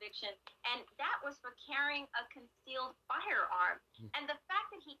criminal conviction, and that was for carrying a concealed firearm. And the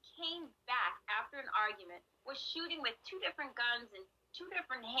fact that he came back after an argument, was shooting with 2 different guns in 2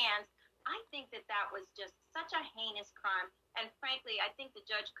 different hands, I think that that was just such a heinous crime. And frankly, I think the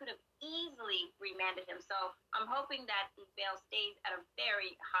judge could have easily remanded him. So I'm hoping that the bail stays at a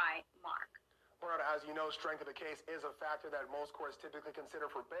very high mark. Bernardo, as you know, strength of the case is a factor that most courts typically consider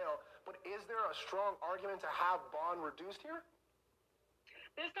for bail. But is there a strong argument to have bond reduced here?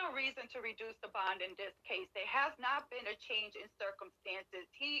 There's no reason to reduce the bond in this case. There has not been a change in circumstances.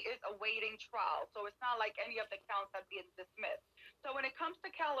 He is awaiting trial, so it's not like any of the counts have been dismissed. So when it comes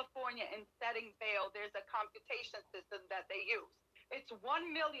to California and setting bail, there's a computation system that they use. It's $1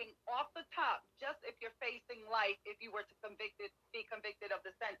 million off the top, just if you're facing life, if you were to be convicted of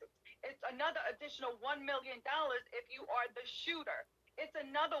the sentence. It's another additional $1 million if you are the shooter. It's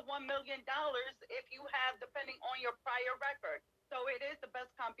another $1 million if you have, depending on your prior record. So it is the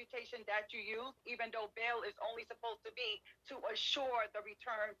best computation that you use, even though bail is only supposed to be to assure the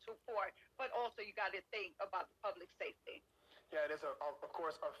return to court. But also you got to think about the public safety. Yeah, it is, of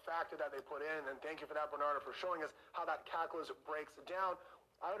course, a factor that they put in, and thank you for that, Bernardo, for showing us how that calculus breaks down.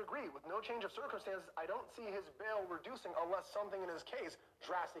 I would agree. With no change of circumstances, I don't see his bail reducing unless something in his case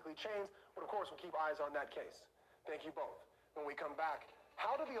drastically changed. But, of course, we'll keep eyes on that case. Thank you both. When we come back,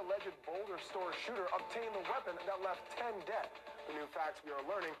 how did the alleged Boulder store shooter obtain the weapon that left 10 dead? The new facts we are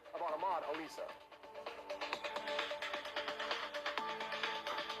learning about Ahmad Alissa.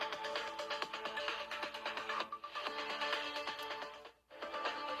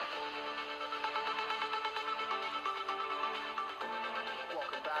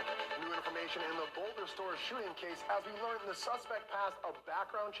 In the Boulder store shooting case, as we learned, the suspect passed a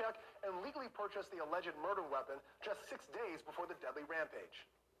background check and legally purchased the alleged murder weapon just 6 days before the deadly rampage.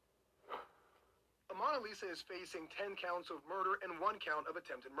 Ahmad Alissa is facing 10 counts of murder and 1 count of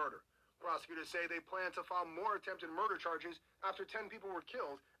attempted murder. Prosecutors say they plan to file more attempted murder charges after 10 people were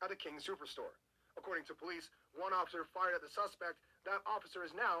killed at the King Superstore. According to police, 1 officer fired at the suspect. That officer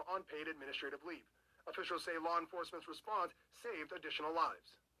is now on paid administrative leave. Officials say law enforcement's response saved additional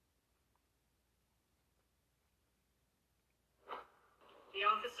lives. The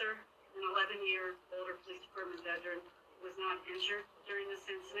officer, an 11-year Boulder Police Department veteran, was not injured during this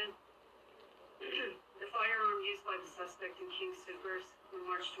incident. The firearm used by the suspect in King Soopers on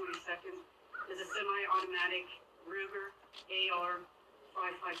March 22nd is a semi-automatic Ruger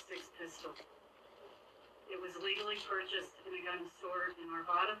AR-556 pistol. It was legally purchased in a gun store in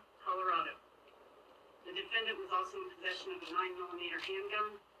Arvada, Colorado. The defendant was also in possession of a 9mm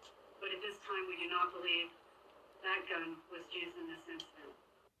handgun, But at this time, we do not believe that gun was used in this incident.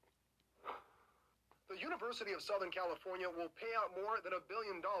 The University of Southern California will pay out more than $1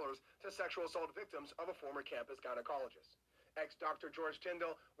 billion to sexual assault victims of a former campus gynecologist. Ex-Dr. George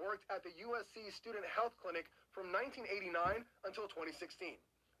Tyndall worked at the USC Student Health Clinic from 1989 until 2016.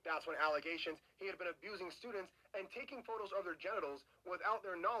 That's when allegations he had been abusing students and taking photos of their genitals without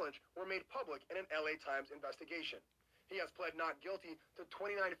their knowledge were made public in an LA Times investigation. He has pled not guilty to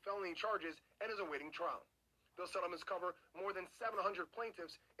 29 felony charges and is awaiting trial. The settlements cover more than 700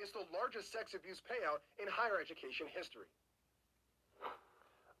 plaintiffs. It's the largest sex abuse payout in higher education history.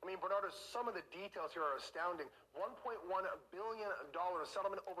 I mean, Bernardo, some of the details here are astounding. $1.1 billion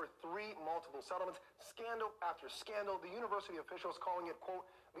settlement over 3 multiple settlements, scandal after scandal. The university officials calling it, quote,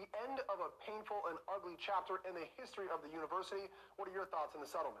 the end of a painful and ugly chapter in the history of the university. What are your thoughts on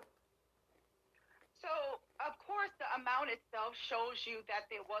the settlement? So, of course, the amount itself shows you that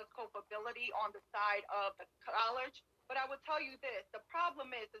there was culpability on the side of the college. But I will tell you this, the problem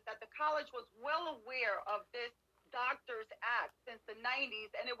is that the college was well aware of this Doctors Act since the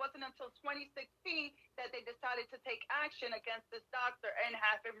 90s, and it wasn't until 2016 that they decided to take action against this doctor and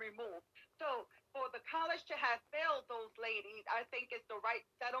have him removed. So for the college to have failed those ladies, I think it's the right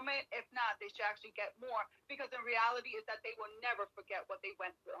settlement. If not, they should actually get more, because the reality is that they will never forget what they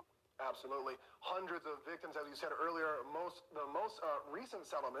went through. Absolutely. Hundreds of victims, as you said earlier. The most recent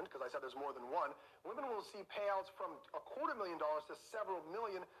settlement, because I said there's more than one, women will see payouts from $250,000 to several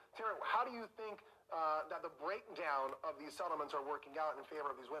million. Tara, how do you think that the breakdown of these settlements are working out in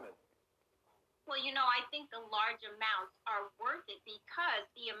favor of these women? Well, I think the large amounts are worth it because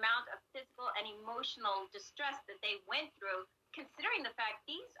the amount of physical and emotional distress that they went through, considering the fact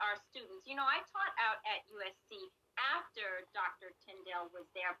these are students. I taught out at USC after Dr. Tyndall was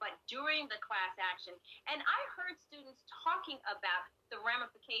there, but during the class action. And I heard students talking about the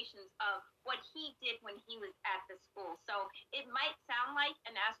ramifications of what he did when he was at the school. So it might sound like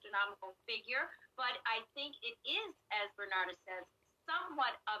an astronomical figure, but I think it is, as Bernardo says,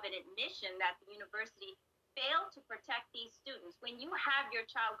 somewhat of an admission that the university failed to protect these students. When you have your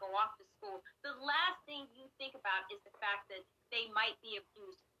child go off to school, the last thing you think about is the fact that they might be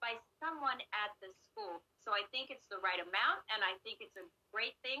abused by someone at the school. So I think it's the right amount, and I think it's a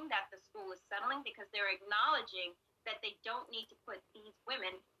great thing that the school is settling, because they're acknowledging that they don't need to put these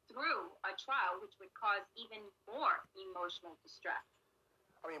women through a trial, which would cause even more emotional distress.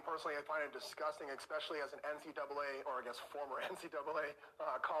 I mean, personally, I find it disgusting, especially as an NCAA, or I guess former NCAA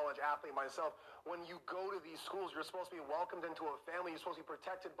college athlete myself. When you go to these schools, you're supposed to be welcomed into a family. You're supposed to be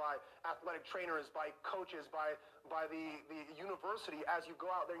protected by athletic trainers, by coaches, by the university. As you go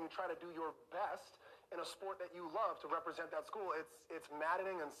out there and you try to do your best in a sport that you love to represent that school, it's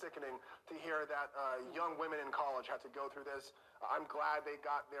maddening and sickening to hear that young women in college had to go through this. I'm glad they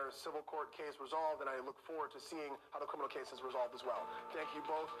got their civil court case resolved, and I look forward to seeing how the criminal case is resolved as well. Thank you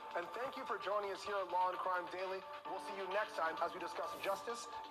both, and thank you for joining us here at Law and Crime Daily. We'll see you next time as we discuss justice